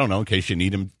 I don't know, in case you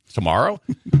need him tomorrow.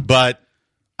 But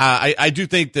I do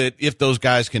think that if those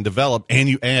guys can develop and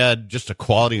you add just a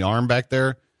quality arm back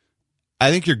there, I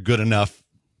think you're good enough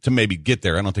to maybe get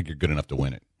there. I don't think you're good enough to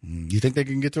win it. You think they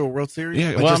can get to a World Series?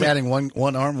 Yeah, just adding one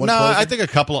arm, one No, closer? I think a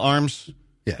couple of arms.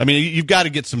 Yeah. I mean, you've got to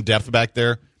get some depth back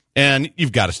there, and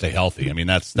you've got to stay healthy. I mean,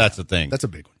 that's the thing. That's a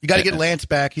big one. You got to get Lance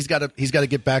back. He's got to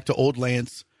get back to old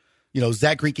Lance.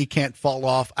 Zach Greinke can't fall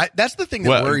off. That's the thing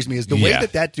that worries me is the way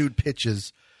that dude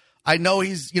pitches. I know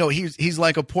he's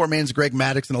like a poor man's Greg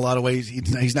Maddux in a lot of ways.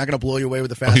 He's not going to blow you away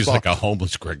with a fastball. He's like a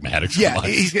homeless Greg Maddux. Yeah,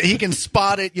 he can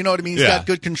spot it. You know what I mean? He's got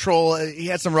good control. He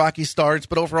had some rocky starts,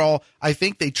 but overall, I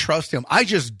think they trust him. I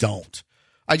just don't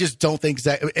think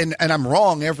Zach. And I'm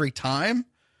wrong every time.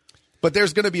 But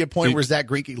there's going to be a point where Zach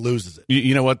Greinke loses it.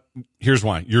 You know what? Here's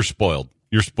why. You're spoiled.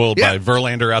 You're spoiled by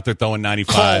Verlander out there throwing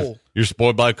 95. Cole. You're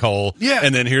spoiled by Cole. Yeah.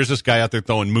 And then here's this guy out there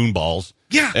throwing moonballs.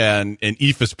 Yeah. And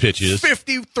Ephus pitches.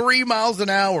 53 miles an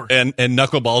hour. And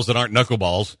knuckleballs that aren't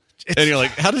knuckleballs. And you're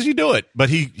like, how does he do it? But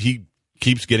he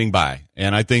keeps getting by.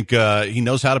 And I think he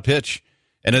knows how to pitch.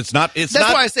 And that's why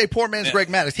I say poor man's Greg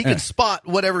Maddux. He can spot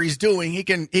whatever he's doing. He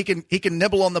can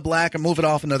nibble on the black and move it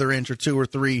off another inch or 2 or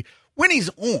 3 when he's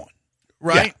on.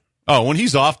 Right? Yeah. Oh, when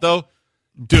he's off though,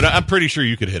 dude, I'm pretty sure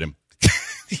you could hit him.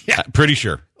 Yeah, pretty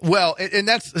sure. Well, and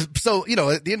that's so.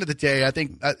 At the end of the day, I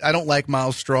think I don't like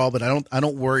Miles Straw, but I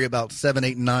don't worry about 7,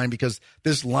 8, and 9 because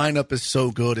this lineup is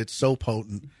so good, it's so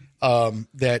potent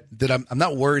that I'm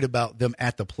not worried about them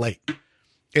at the plate.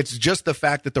 It's just the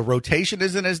fact that the rotation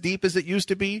isn't as deep as it used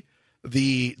to be.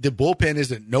 The bullpen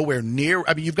isn't nowhere near.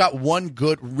 I mean, you've got one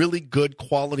really good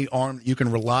quality arm that you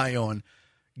can rely on.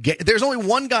 There's only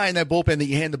one guy in that bullpen that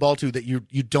you hand the ball to that you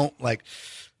don't like.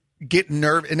 Get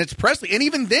nerve, and it's Presley. And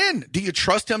even then, do you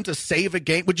trust him to save a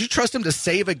game? Would you trust him to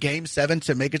save a Game 7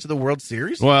 to make it to the World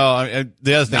Series? Well,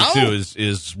 the other thing, too,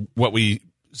 is what we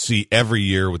see every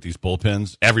year with these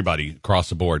bullpens, everybody across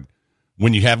the board.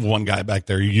 When you have one guy back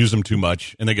there, you use them too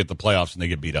much, and they get the playoffs, and they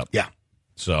get beat up. Yeah.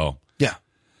 So, yeah.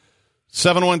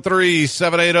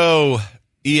 713-780,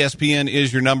 ESPN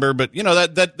is your number. But,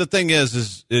 that the thing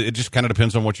is it just kind of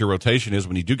depends on what your rotation is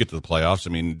when you do get to the playoffs.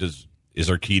 I mean, is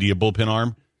Urquidy a bullpen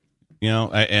arm?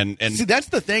 And see, that's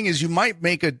the thing is you might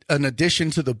make an addition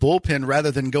to the bullpen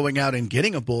rather than going out and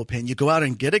getting a bullpen. You go out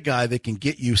and get a guy that can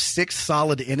get you 6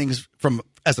 solid innings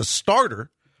as a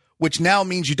starter, which now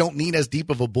means you don't need as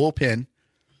deep of a bullpen,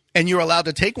 and you're allowed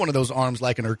to take one of those arms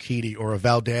like an Urquidy or a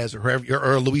Valdez or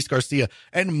a Luis Garcia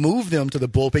and move them to the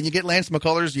bullpen. You get Lance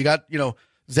McCullers, you got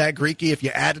Zach Greinke. If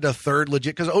you added a third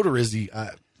legit, because Odorizzi,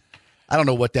 I don't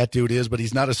know what that dude is, but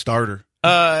he's not a starter.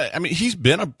 I mean, he's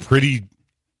been a pretty.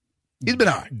 He's been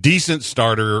all right. Decent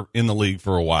starter in the league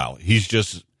for a while. He's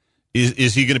just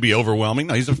is he going to be overwhelming?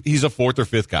 No, he's a 4th or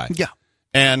 5th guy. Yeah.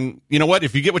 And you know what?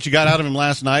 If you get what you got out of him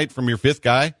last night from your 5th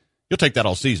guy, you'll take that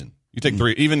all season. You take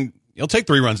 3, you'll take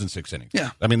 3 runs in 6 innings.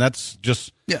 Yeah. I mean, that's a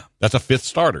 5th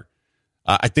starter.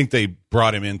 I think they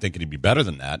brought him in thinking he'd be better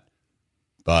than that.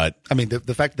 But I mean,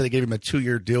 the fact that they gave him a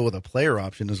 2-year deal with a player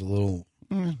option is a little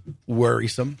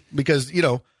worrisome because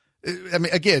I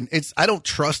mean, again, I don't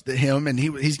trust him, and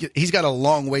he's got a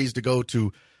long ways to go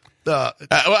to.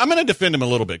 I'm going to defend him a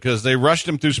little bit because they rushed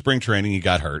him through spring training. He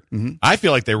got hurt. Mm-hmm. I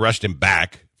feel like they rushed him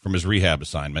back from his rehab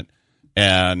assignment,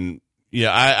 and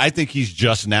I think he's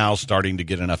just now starting to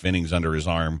get enough innings under his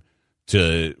arm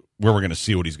to where we're going to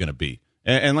see what he's going to be.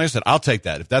 And like I said, I'll take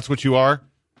that if that's what you are.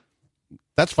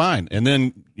 That's fine, and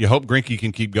then you hope Greinke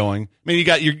can keep going. I mean,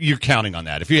 you're counting on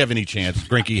that. If you have any chance,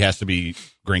 Greinke has to be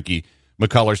Greinke.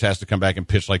 McCullers has to come back and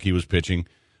pitch like he was pitching.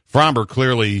 Fromber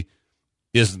clearly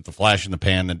isn't the flash in the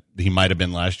pan that he might have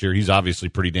been last year. He's obviously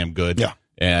pretty damn good. Yeah.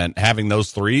 And having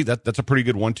those 3, that's a pretty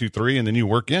good 1, 2, 3, and then you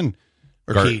work in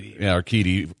Urquidy.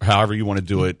 Urquidy, however you want to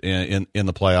do it in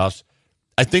the playoffs.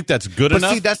 I think that's good enough.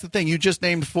 But see, that's the thing. You just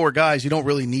named 4 guys. You don't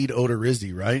really need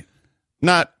Odorizzi, right?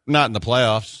 Not in the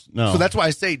playoffs, no. So that's why I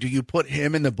say, do you put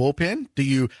him in the bullpen?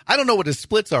 I don't know what his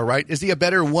splits are, right? Is he a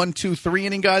better 1, 2, 3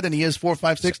 inning guy than he is 4,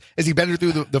 5, 6? Is he better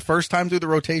through the first time through the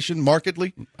rotation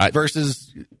markedly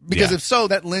versus because if so,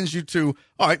 that lends you to,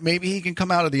 all right, maybe he can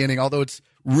come out of the inning, although it's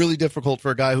really difficult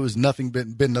for a guy who has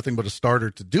been nothing but a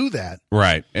starter to do that.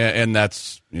 Right. And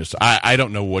that's, so I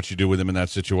don't know what you do with him in that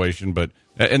situation, but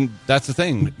and that's the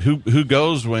thing. Who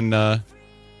goes when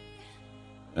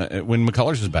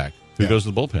McCullers is back? Who goes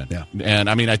to the bullpen? Yeah. And,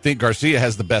 I mean, I think Garcia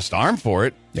has the best arm for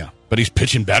it. Yeah. But he's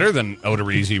pitching better than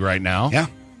Odorizzi right now. Yeah.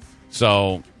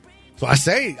 So I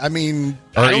say, I mean,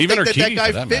 or I don't even think Urquidy, that guy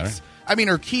for that fits. matter. I mean,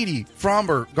 Urquidy,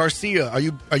 Fromber, Garcia,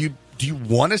 do you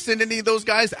want to send any of those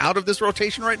guys out of this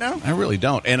rotation right now? I really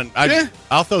don't. And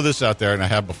I'll throw this out there, and I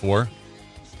have before.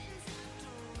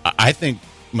 I think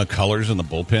McCullers in the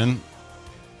bullpen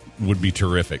would be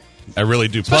terrific. I really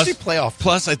do. Especially playoff.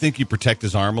 Plus, I think you protect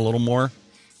his arm a little more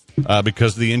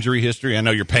because of the injury history. I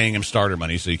know you're paying him starter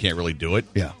money, so you can't really do it.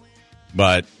 Yeah.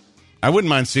 But I wouldn't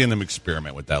mind seeing them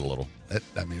experiment with that a little. It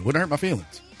wouldn't hurt my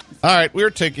feelings. All right, we're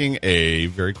taking a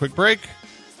very quick break.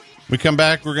 We come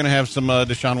back, we're going to have some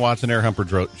Deshaun Watson air humper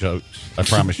jokes. I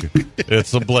promise you.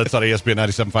 It's the Blitz on ESPN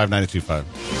 97.5, 92.5.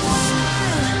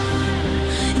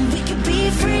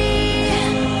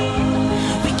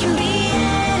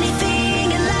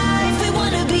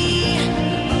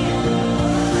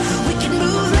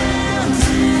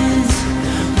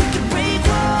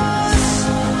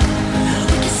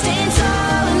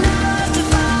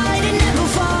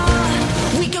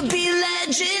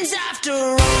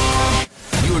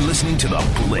 Listening to the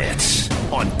Blitz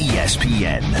on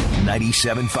ESPN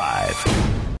 97.5.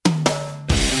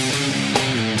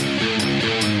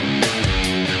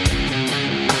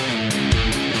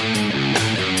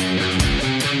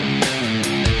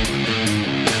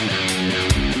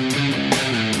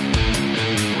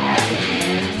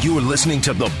 You are listening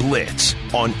to The Blitz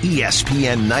on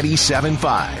ESPN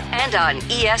 97.5. And on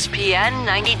ESPN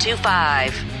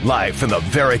 92.5. Live from the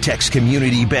Veritex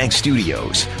Community Bank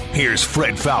Studios, here's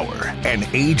Fred Faour and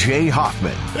A.J.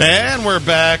 Hoffman. And we're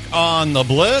back on The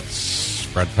Blitz.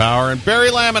 Fred Faour and Barry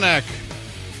Laminack.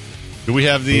 Do we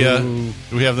have the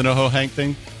NoHo Hank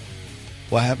thing?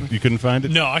 What happened? You couldn't find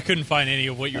it? No, I couldn't find any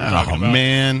of what you were talking about. Oh,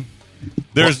 man.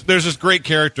 There's this great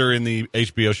character in the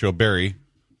HBO show Barry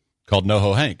called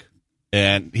NoHo Hank.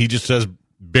 And he just says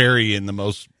Barry in the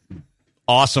most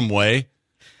awesome way.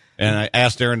 And I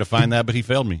asked Aaron to find that, but he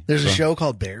failed me. There's a show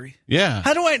called Barry? Yeah.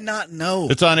 How do I not know?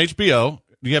 It's on HBO.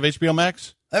 Do you have HBO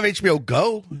Max? I have HBO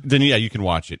Go. Then, yeah, you can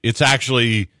watch it. It's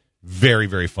actually very,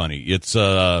 very funny. It's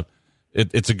a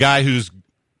guy who's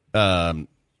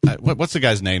what's the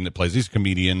guy's name that plays? He's a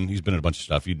comedian. He's been in a bunch of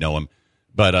stuff. You'd know him.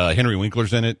 But Henry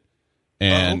Winkler's in it.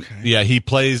 And, yeah,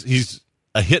 he's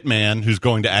a hitman who's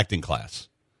going to acting class.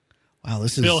 Wow,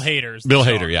 this is... Bill Hader's. Bill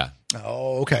Hader, yeah.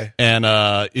 Oh, okay. And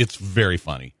it's very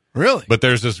funny. Really? But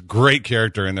there's this great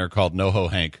character in there called NoHo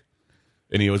Hank.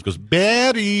 And he always goes,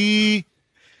 Barry,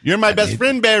 you're my best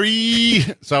friend, Barry.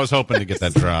 So I was hoping to get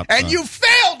that drop. And you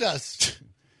failed us.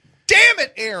 Damn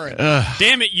it, Aaron.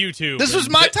 Damn it, YouTube. This was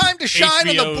my time to shine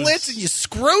on the HBO's. Blitz, and you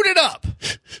screwed it up.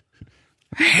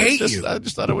 I hate you. I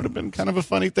just thought it would have been kind of a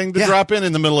funny thing to drop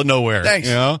in the middle of nowhere. Thanks.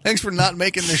 You know? Thanks for not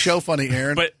making the show funny,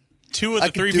 Aaron. But two of I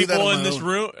the could three do that people on in my this own.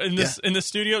 room, in the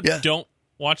studio, don't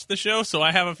watch the show. So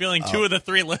I have a feeling two out of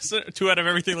every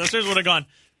three listeners would have gone,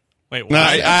 wait, what?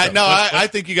 I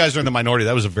think you guys are in the minority.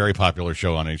 That was a very popular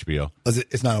show on HBO.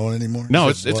 It's not on anymore? No,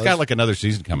 it's got like another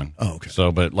season coming. Oh, okay.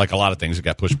 So, but like a lot of things, it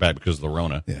got pushed back because of the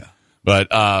Rona. Yeah. But,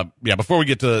 yeah, before we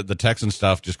get to the Texan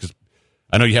stuff, just because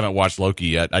I know you haven't watched Loki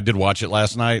yet, I did watch it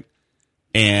last night,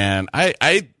 and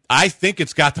I think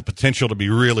it's got the potential to be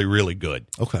really, really good.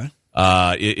 Okay.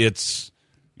 It's,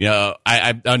 you know,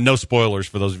 I no spoilers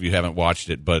for those of you who haven't watched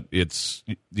it, but it's,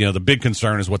 you know, the big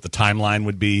concern is what the timeline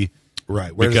would be.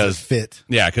 Right. Where does it fit?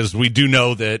 Yeah, because we do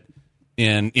know that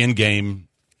in Endgame,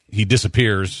 he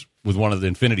disappears with one of the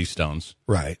Infinity Stones.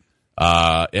 Right.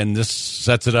 And this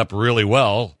sets it up really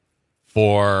well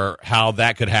for how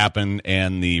that could happen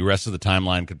and the rest of the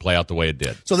timeline could play out the way it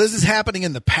did. So this is happening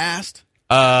in the past?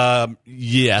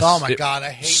 Yes. Oh, my God.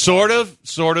 I hate Sort of.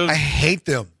 I hate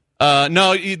them.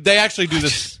 No, they actually do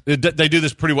this. They do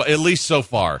this pretty well, at least so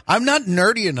far. I'm not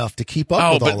nerdy enough to keep up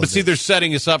with all of but this. see, they're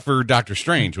setting us up for Doctor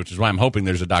Strange, which is why I'm hoping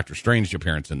there's a Doctor Strange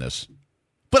appearance in this.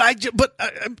 But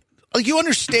you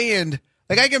understand,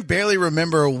 Like, I can barely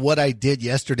remember what I did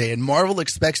yesterday, and Marvel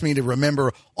expects me to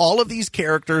remember all of these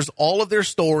characters, all of their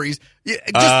stories.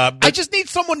 I just need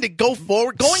someone to go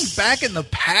forward. Going back in the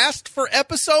past for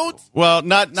episodes? Well,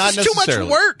 not necessarily. Too much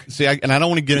work. See, I don't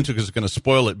want to get into it because it's going to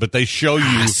spoil it, but they show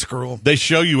you screw 'em. They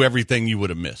show you everything you would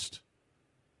have missed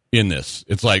in this.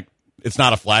 It's like, it's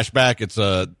not a flashback. It's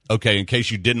okay, in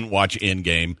case you didn't watch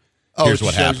Endgame, here's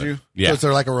what happened. You? Yeah. So is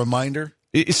there like a reminder?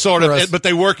 It's sort of, but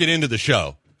they work it into the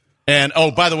show. And,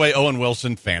 by the way, Owen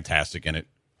Wilson, fantastic in it.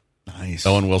 Nice.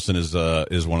 Owen Wilson is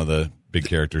one of the big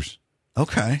characters.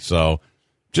 Okay. So,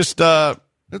 just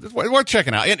worth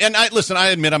checking out. And I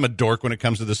admit I'm a dork when it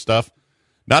comes to this stuff.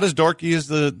 Not as dorky as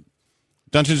the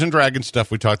Dungeons and Dragons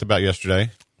stuff we talked about yesterday.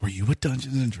 Were you with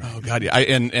Dungeons and Dragons? Oh God, yeah.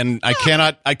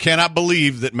 I cannot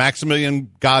believe that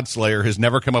Maximilian Godslayer has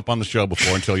never come up on the show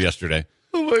before until yesterday.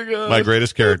 Oh my God, my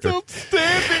greatest character. That's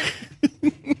outstanding.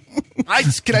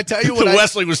 Can I tell you what?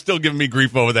 Wesley was still giving me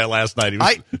grief over that last night.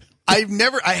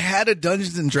 I had a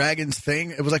Dungeons and Dragons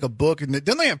thing. It was like a book, and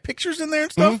didn't they have pictures in there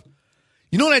and stuff? Mm-hmm.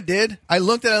 You know what I did? I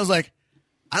looked at it, I was like,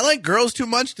 I like girls too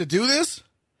much to do this,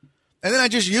 and then I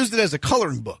just used it as a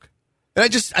coloring book. And I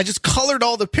just colored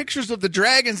all the pictures of the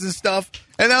dragons and stuff,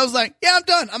 and I was like, yeah, I'm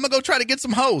done. I'm gonna go try to get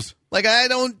some hoes. Like, I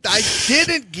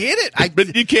didn't get it.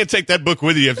 But you can't take that book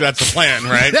with you if that's the plan,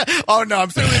 right? Oh, no, I'm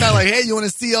certainly not like, hey, you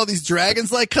want to see all these dragons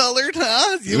like colored,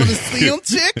 huh? You want to see them,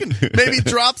 chick? And maybe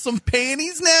drop some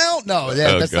panties now? No,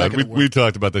 that's not going to work. We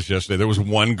talked about this yesterday. There was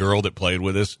one girl that played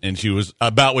with us, and she was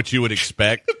about what you would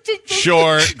expect.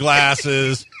 Short,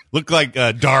 glasses, looked like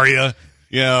Daria,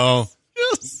 you know.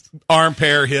 Yes. Arm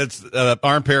hair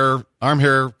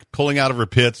pulling out of her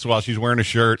pits while she's wearing a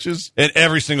shirt. And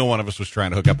every single one of us was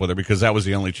trying to hook up with her because that was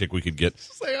the only chick we could get.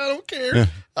 Say, I don't care.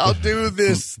 I'll do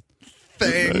this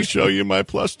thing. I'll show you my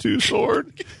 +2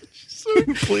 sword.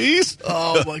 Please?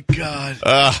 Oh, my God.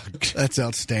 That's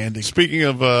outstanding. Speaking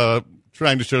of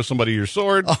trying to show somebody your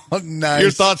sword, nice.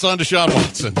 Your thoughts on Deshaun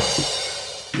Watson?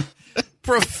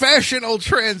 Professional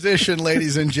transition,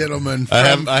 ladies and gentlemen.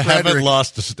 I haven't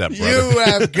lost a step, brother. You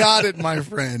have got it, my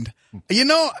friend. You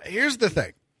know, here's the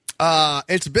thing.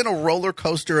 It's been a roller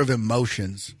coaster of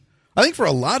emotions, I think, for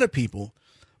a lot of people.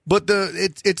 But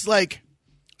it's like,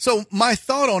 so my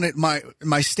thought on it,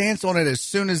 my stance on it as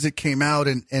soon as it came out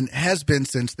and has been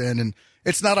since then, and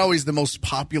it's not always the most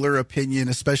popular opinion,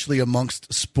 especially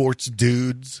amongst sports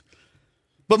dudes.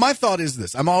 But my thought is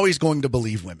this. I'm always going to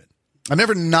believe women. I'm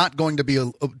never not going to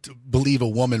believe a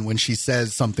woman when she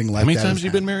says something like that. How many times have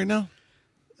you been married now?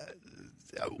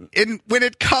 When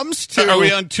it comes to... Are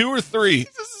we on 2 or 3?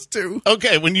 This is 2.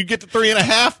 Okay, when you get to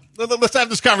 3.5, let's have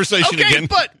this conversation again.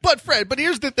 But Fred,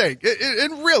 here's the thing.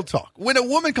 In real talk, when a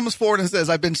woman comes forward and says,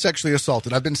 I've been sexually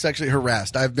assaulted, I've been sexually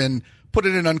harassed, I've been put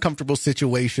in an uncomfortable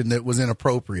situation that was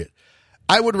inappropriate,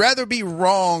 I would rather be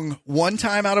wrong 1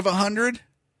 time out of 100,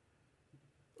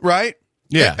 right?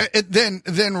 Yeah. Then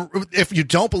if you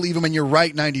don't believe them and you're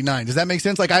right 99, does that make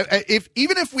sense? Like,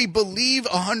 even if we believe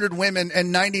 100 women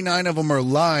and 99 of them are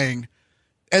lying,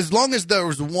 as long as there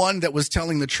was one that was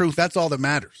telling the truth, that's all that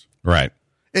matters. Right.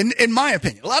 In my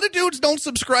opinion, a lot of dudes don't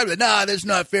subscribe to, nah, that's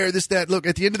not fair, this, that. Look,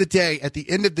 at the end of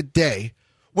the day,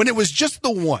 when it was just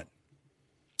the one,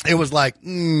 it was like,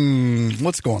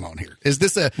 what's going on here? Is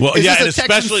this a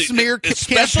especially smear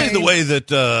campaign? The way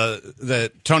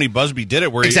that Tony Busby did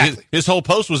it, where his whole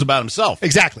post was about himself.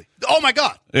 Exactly. Oh my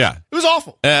God. Yeah, it was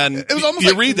awful. And it was almost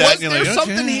you like, read that, was there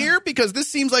something here? Because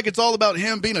this seems like it's all about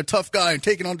him being a tough guy and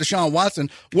taking on Deshaun Watson.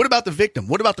 What about the victim?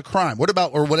 What about the crime? What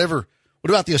about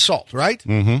the assault? Right.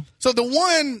 Mm-hmm. So the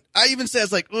one I even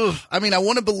says like, ugh. I mean, I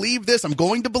want to believe this. I'm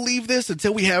going to believe this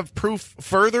until we have proof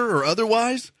further or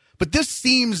otherwise. But this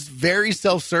seems very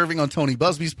self-serving on Tony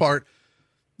Busby's part.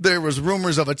 There was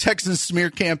rumors of a Texan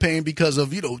smear campaign because of,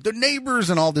 the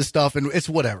neighbors and all this stuff, and it's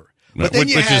whatever. But then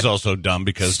which is also dumb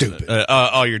because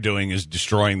all you're doing is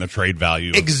destroying the trade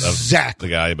value of the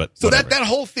guy. But so that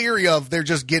whole theory of they're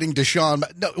just getting Deshaun,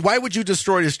 no, why would you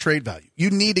destroy his trade value?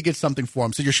 You need to get something for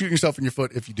him. So you're shooting yourself in your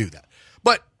foot if you do that.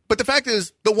 But the fact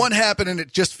is, the one happened and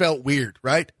it just felt weird,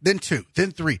 right? Then 2, then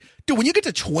 3. Dude, when you get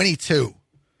to 22...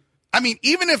 I mean,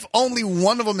 even if only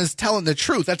one of them is telling the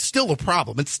truth, that's still a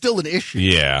problem. It's still an issue.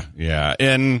 Yeah.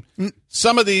 And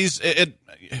some of these,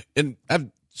 and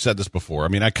I've said this before. I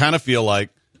mean, I kind of feel like,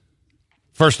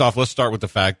 first off, let's start with the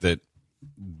fact that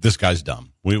this guy's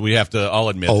dumb. We have to all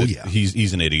admit that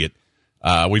he's an idiot.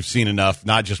 We've seen enough,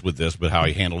 not just with this, but how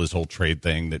he handled his whole trade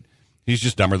thing, that he's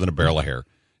just dumber than a barrel of hair.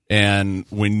 And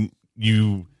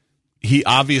he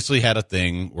obviously had a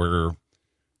thing where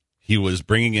he was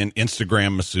bringing in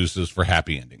Instagram masseuses for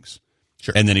happy endings.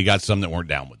 Sure. And then he got some that weren't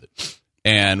down with it.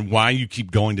 and why you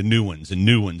keep going to new ones and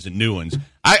new ones and new ones.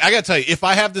 I got to tell you, if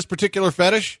I have this particular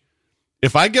fetish,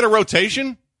 if I get a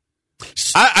rotation,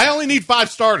 I only need 5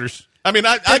 starters. I mean,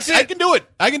 I can do it.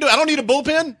 I don't need a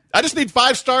bullpen. I just need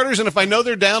 5 starters, and if I know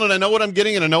they're down and I know what I'm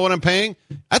getting and I know what I'm paying,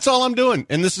 that's all I'm doing,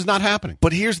 and this is not happening.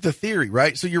 But here's the theory,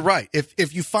 right? So you're right.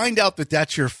 If you find out that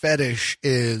that's your fetish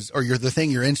or the thing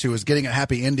you're into is getting a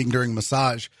happy ending during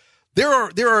massage, there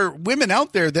are women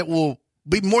out there that will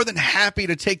be more than happy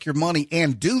to take your money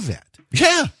and do that.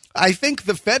 Yeah. I think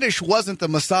the fetish wasn't the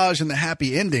massage and the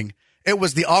happy ending. It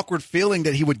was the awkward feeling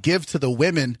that he would give to the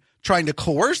women, trying to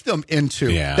coerce them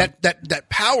into that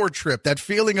power trip, that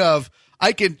feeling of,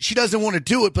 she doesn't want to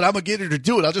do it, but I'm going to get her to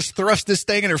do it. I'll just thrust this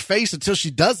thing in her face until she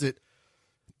does it.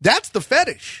 That's the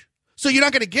fetish. So you're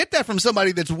not going to get that from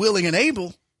somebody that's willing and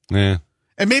able. Yeah.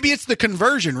 And maybe it's the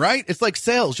conversion, right? It's like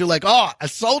sales. You're like, oh, I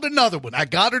sold another one. I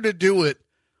got her to do it.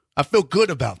 I feel good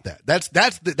about that. That's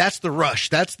the rush.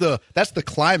 That's the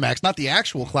climax, not the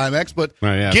actual climax, but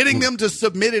getting them to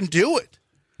submit and do it.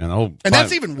 And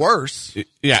that's even worse.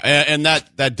 Yeah, and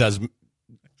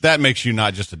that makes you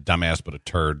not just a dumbass, but a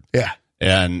turd. Yeah.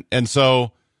 And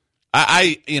so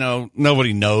I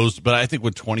nobody knows, but I think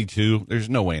with 22, there's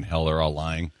no way in hell they're all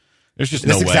lying. There's just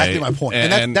no way. That's exactly my point.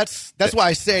 And that's why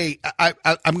I say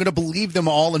I'm going to believe them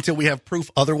all until we have proof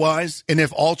otherwise. And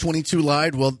if all 22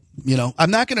 lied, well,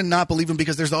 I'm not going to not believe them,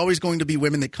 because there's always going to be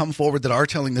women that come forward that are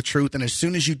telling the truth. And as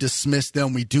soon as you dismiss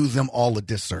them, we do them all a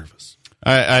disservice.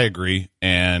 I agree.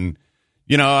 And,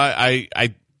 I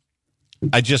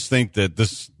just think that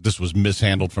this was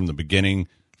mishandled from the beginning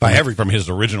from his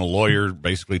original lawyer,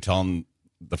 basically telling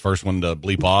the first one to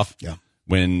bleep off. Yeah.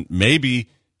 When maybe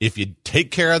if you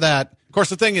take care of that, of course,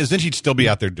 the thing is, then he'd still be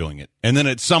out there doing it. And then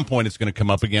at some point, it's going to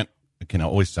come up again. It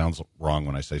always sounds wrong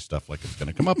when I say stuff like it's going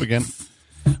to come up again.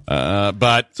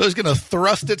 But so it's going to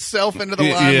thrust itself into the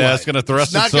limelight. Yeah, it's going to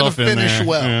thrust itself in there. It's not going to finish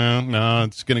well. Yeah, no,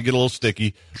 it's going to get a little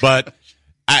sticky. But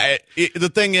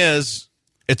the thing is,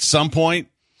 at some point,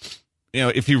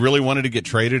 if he really wanted to get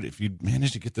traded, if you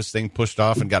managed to get this thing pushed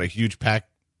off and got a huge pack,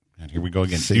 and here we go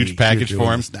again, huge package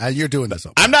for him. You're doing this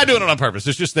on purpose. I'm not doing it on purpose.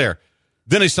 It's just there.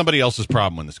 Then it's somebody else's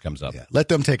problem when this comes up. Yeah, let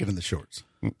them take it in the shorts.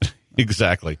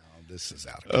 Exactly. Oh, this is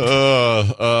out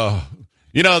of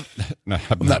control. No,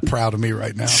 I'm not proud of me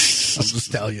right now. I'll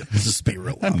just tell you. Just be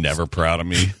real. I'm never proud of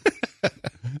me.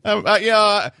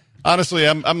 Honestly,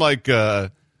 I'm like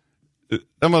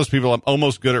most people. I'm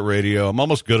almost good at radio. I'm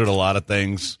almost good at a lot of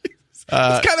things.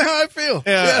 That's kind of how I feel.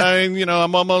 Yeah. I mean,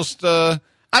 I'm almost.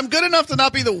 I'm good enough to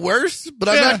not be the worst, but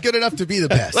I'm not good enough to be the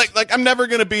best. Like I'm never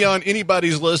going to be on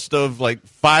anybody's list of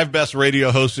 5 best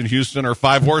radio hosts in Houston or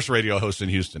 5 worst radio hosts in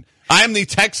Houston. I am the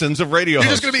Texans of radio hosts.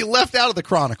 You're just going to be left out of the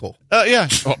Chronicle. Yeah.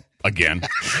 Oh, again.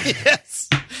 Yes.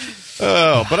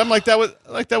 Oh, but I'm like that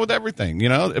with everything,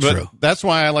 But True. That's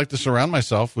why I like to surround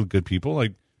myself with good people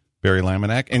like Barry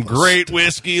Laminack and great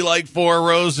whiskey like Four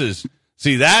Roses.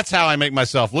 See, that's how I make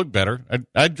myself look better.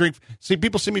 I drink. See,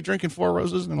 people see me drinking Four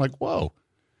Roses and they're like, "Whoa,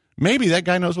 maybe that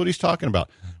guy knows what he's talking about."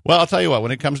 Well, I'll tell you what.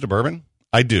 When it comes to bourbon,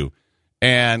 I do.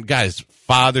 And guys,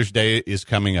 Father's Day is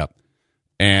coming up,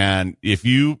 and if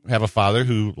you have a father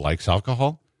who likes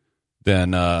alcohol, then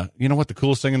you know what the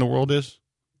coolest thing in the world is?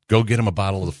 Go get him a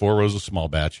bottle of the Four Roses small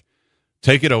batch.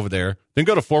 Take it over there. Then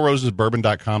go to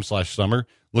fourrosesbourbon.com/summer.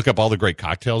 Look up all the great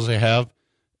cocktails they have.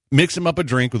 Mix him up a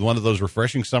drink with one of those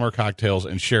refreshing summer cocktails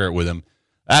and share it with him.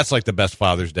 That's like the best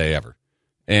Father's Day ever.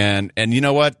 And you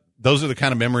know what? Those are the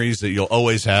kind of memories that you'll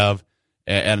always have.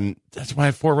 And that's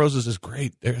why Four Roses is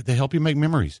great. They help you make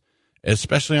memories,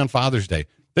 especially on Father's Day.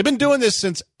 They've been doing this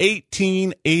since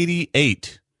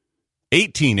 1888.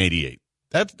 1888.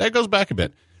 That goes back a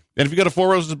bit. And if you go to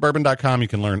fourrosesbourbon.com, you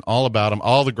can learn all about them,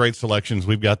 all the great selections.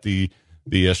 We've got the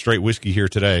straight whiskey here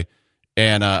today.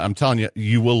 And I'm telling you,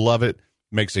 you will love it.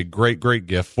 Makes a great, great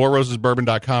gift.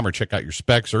 fourrosesbourbon.com, or check out your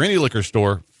Specs or any liquor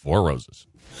store. Four Roses.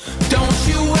 Don't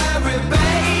you worry,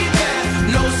 baby.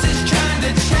 No sense trying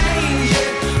to change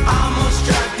it. Almost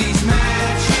dropped these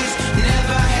matches.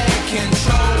 Never had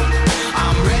control.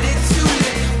 I'm ready to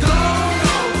let go.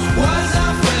 No, was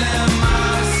I fooling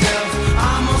myself?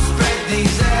 Almost spread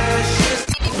these ashes.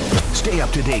 Stay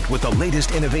up to date with the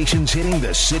latest innovations hitting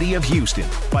the city of Houston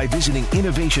by visiting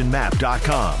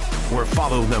innovationmap.com or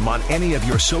follow them on any of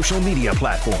your social media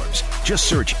platforms. Just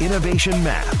search Innovation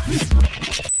Map.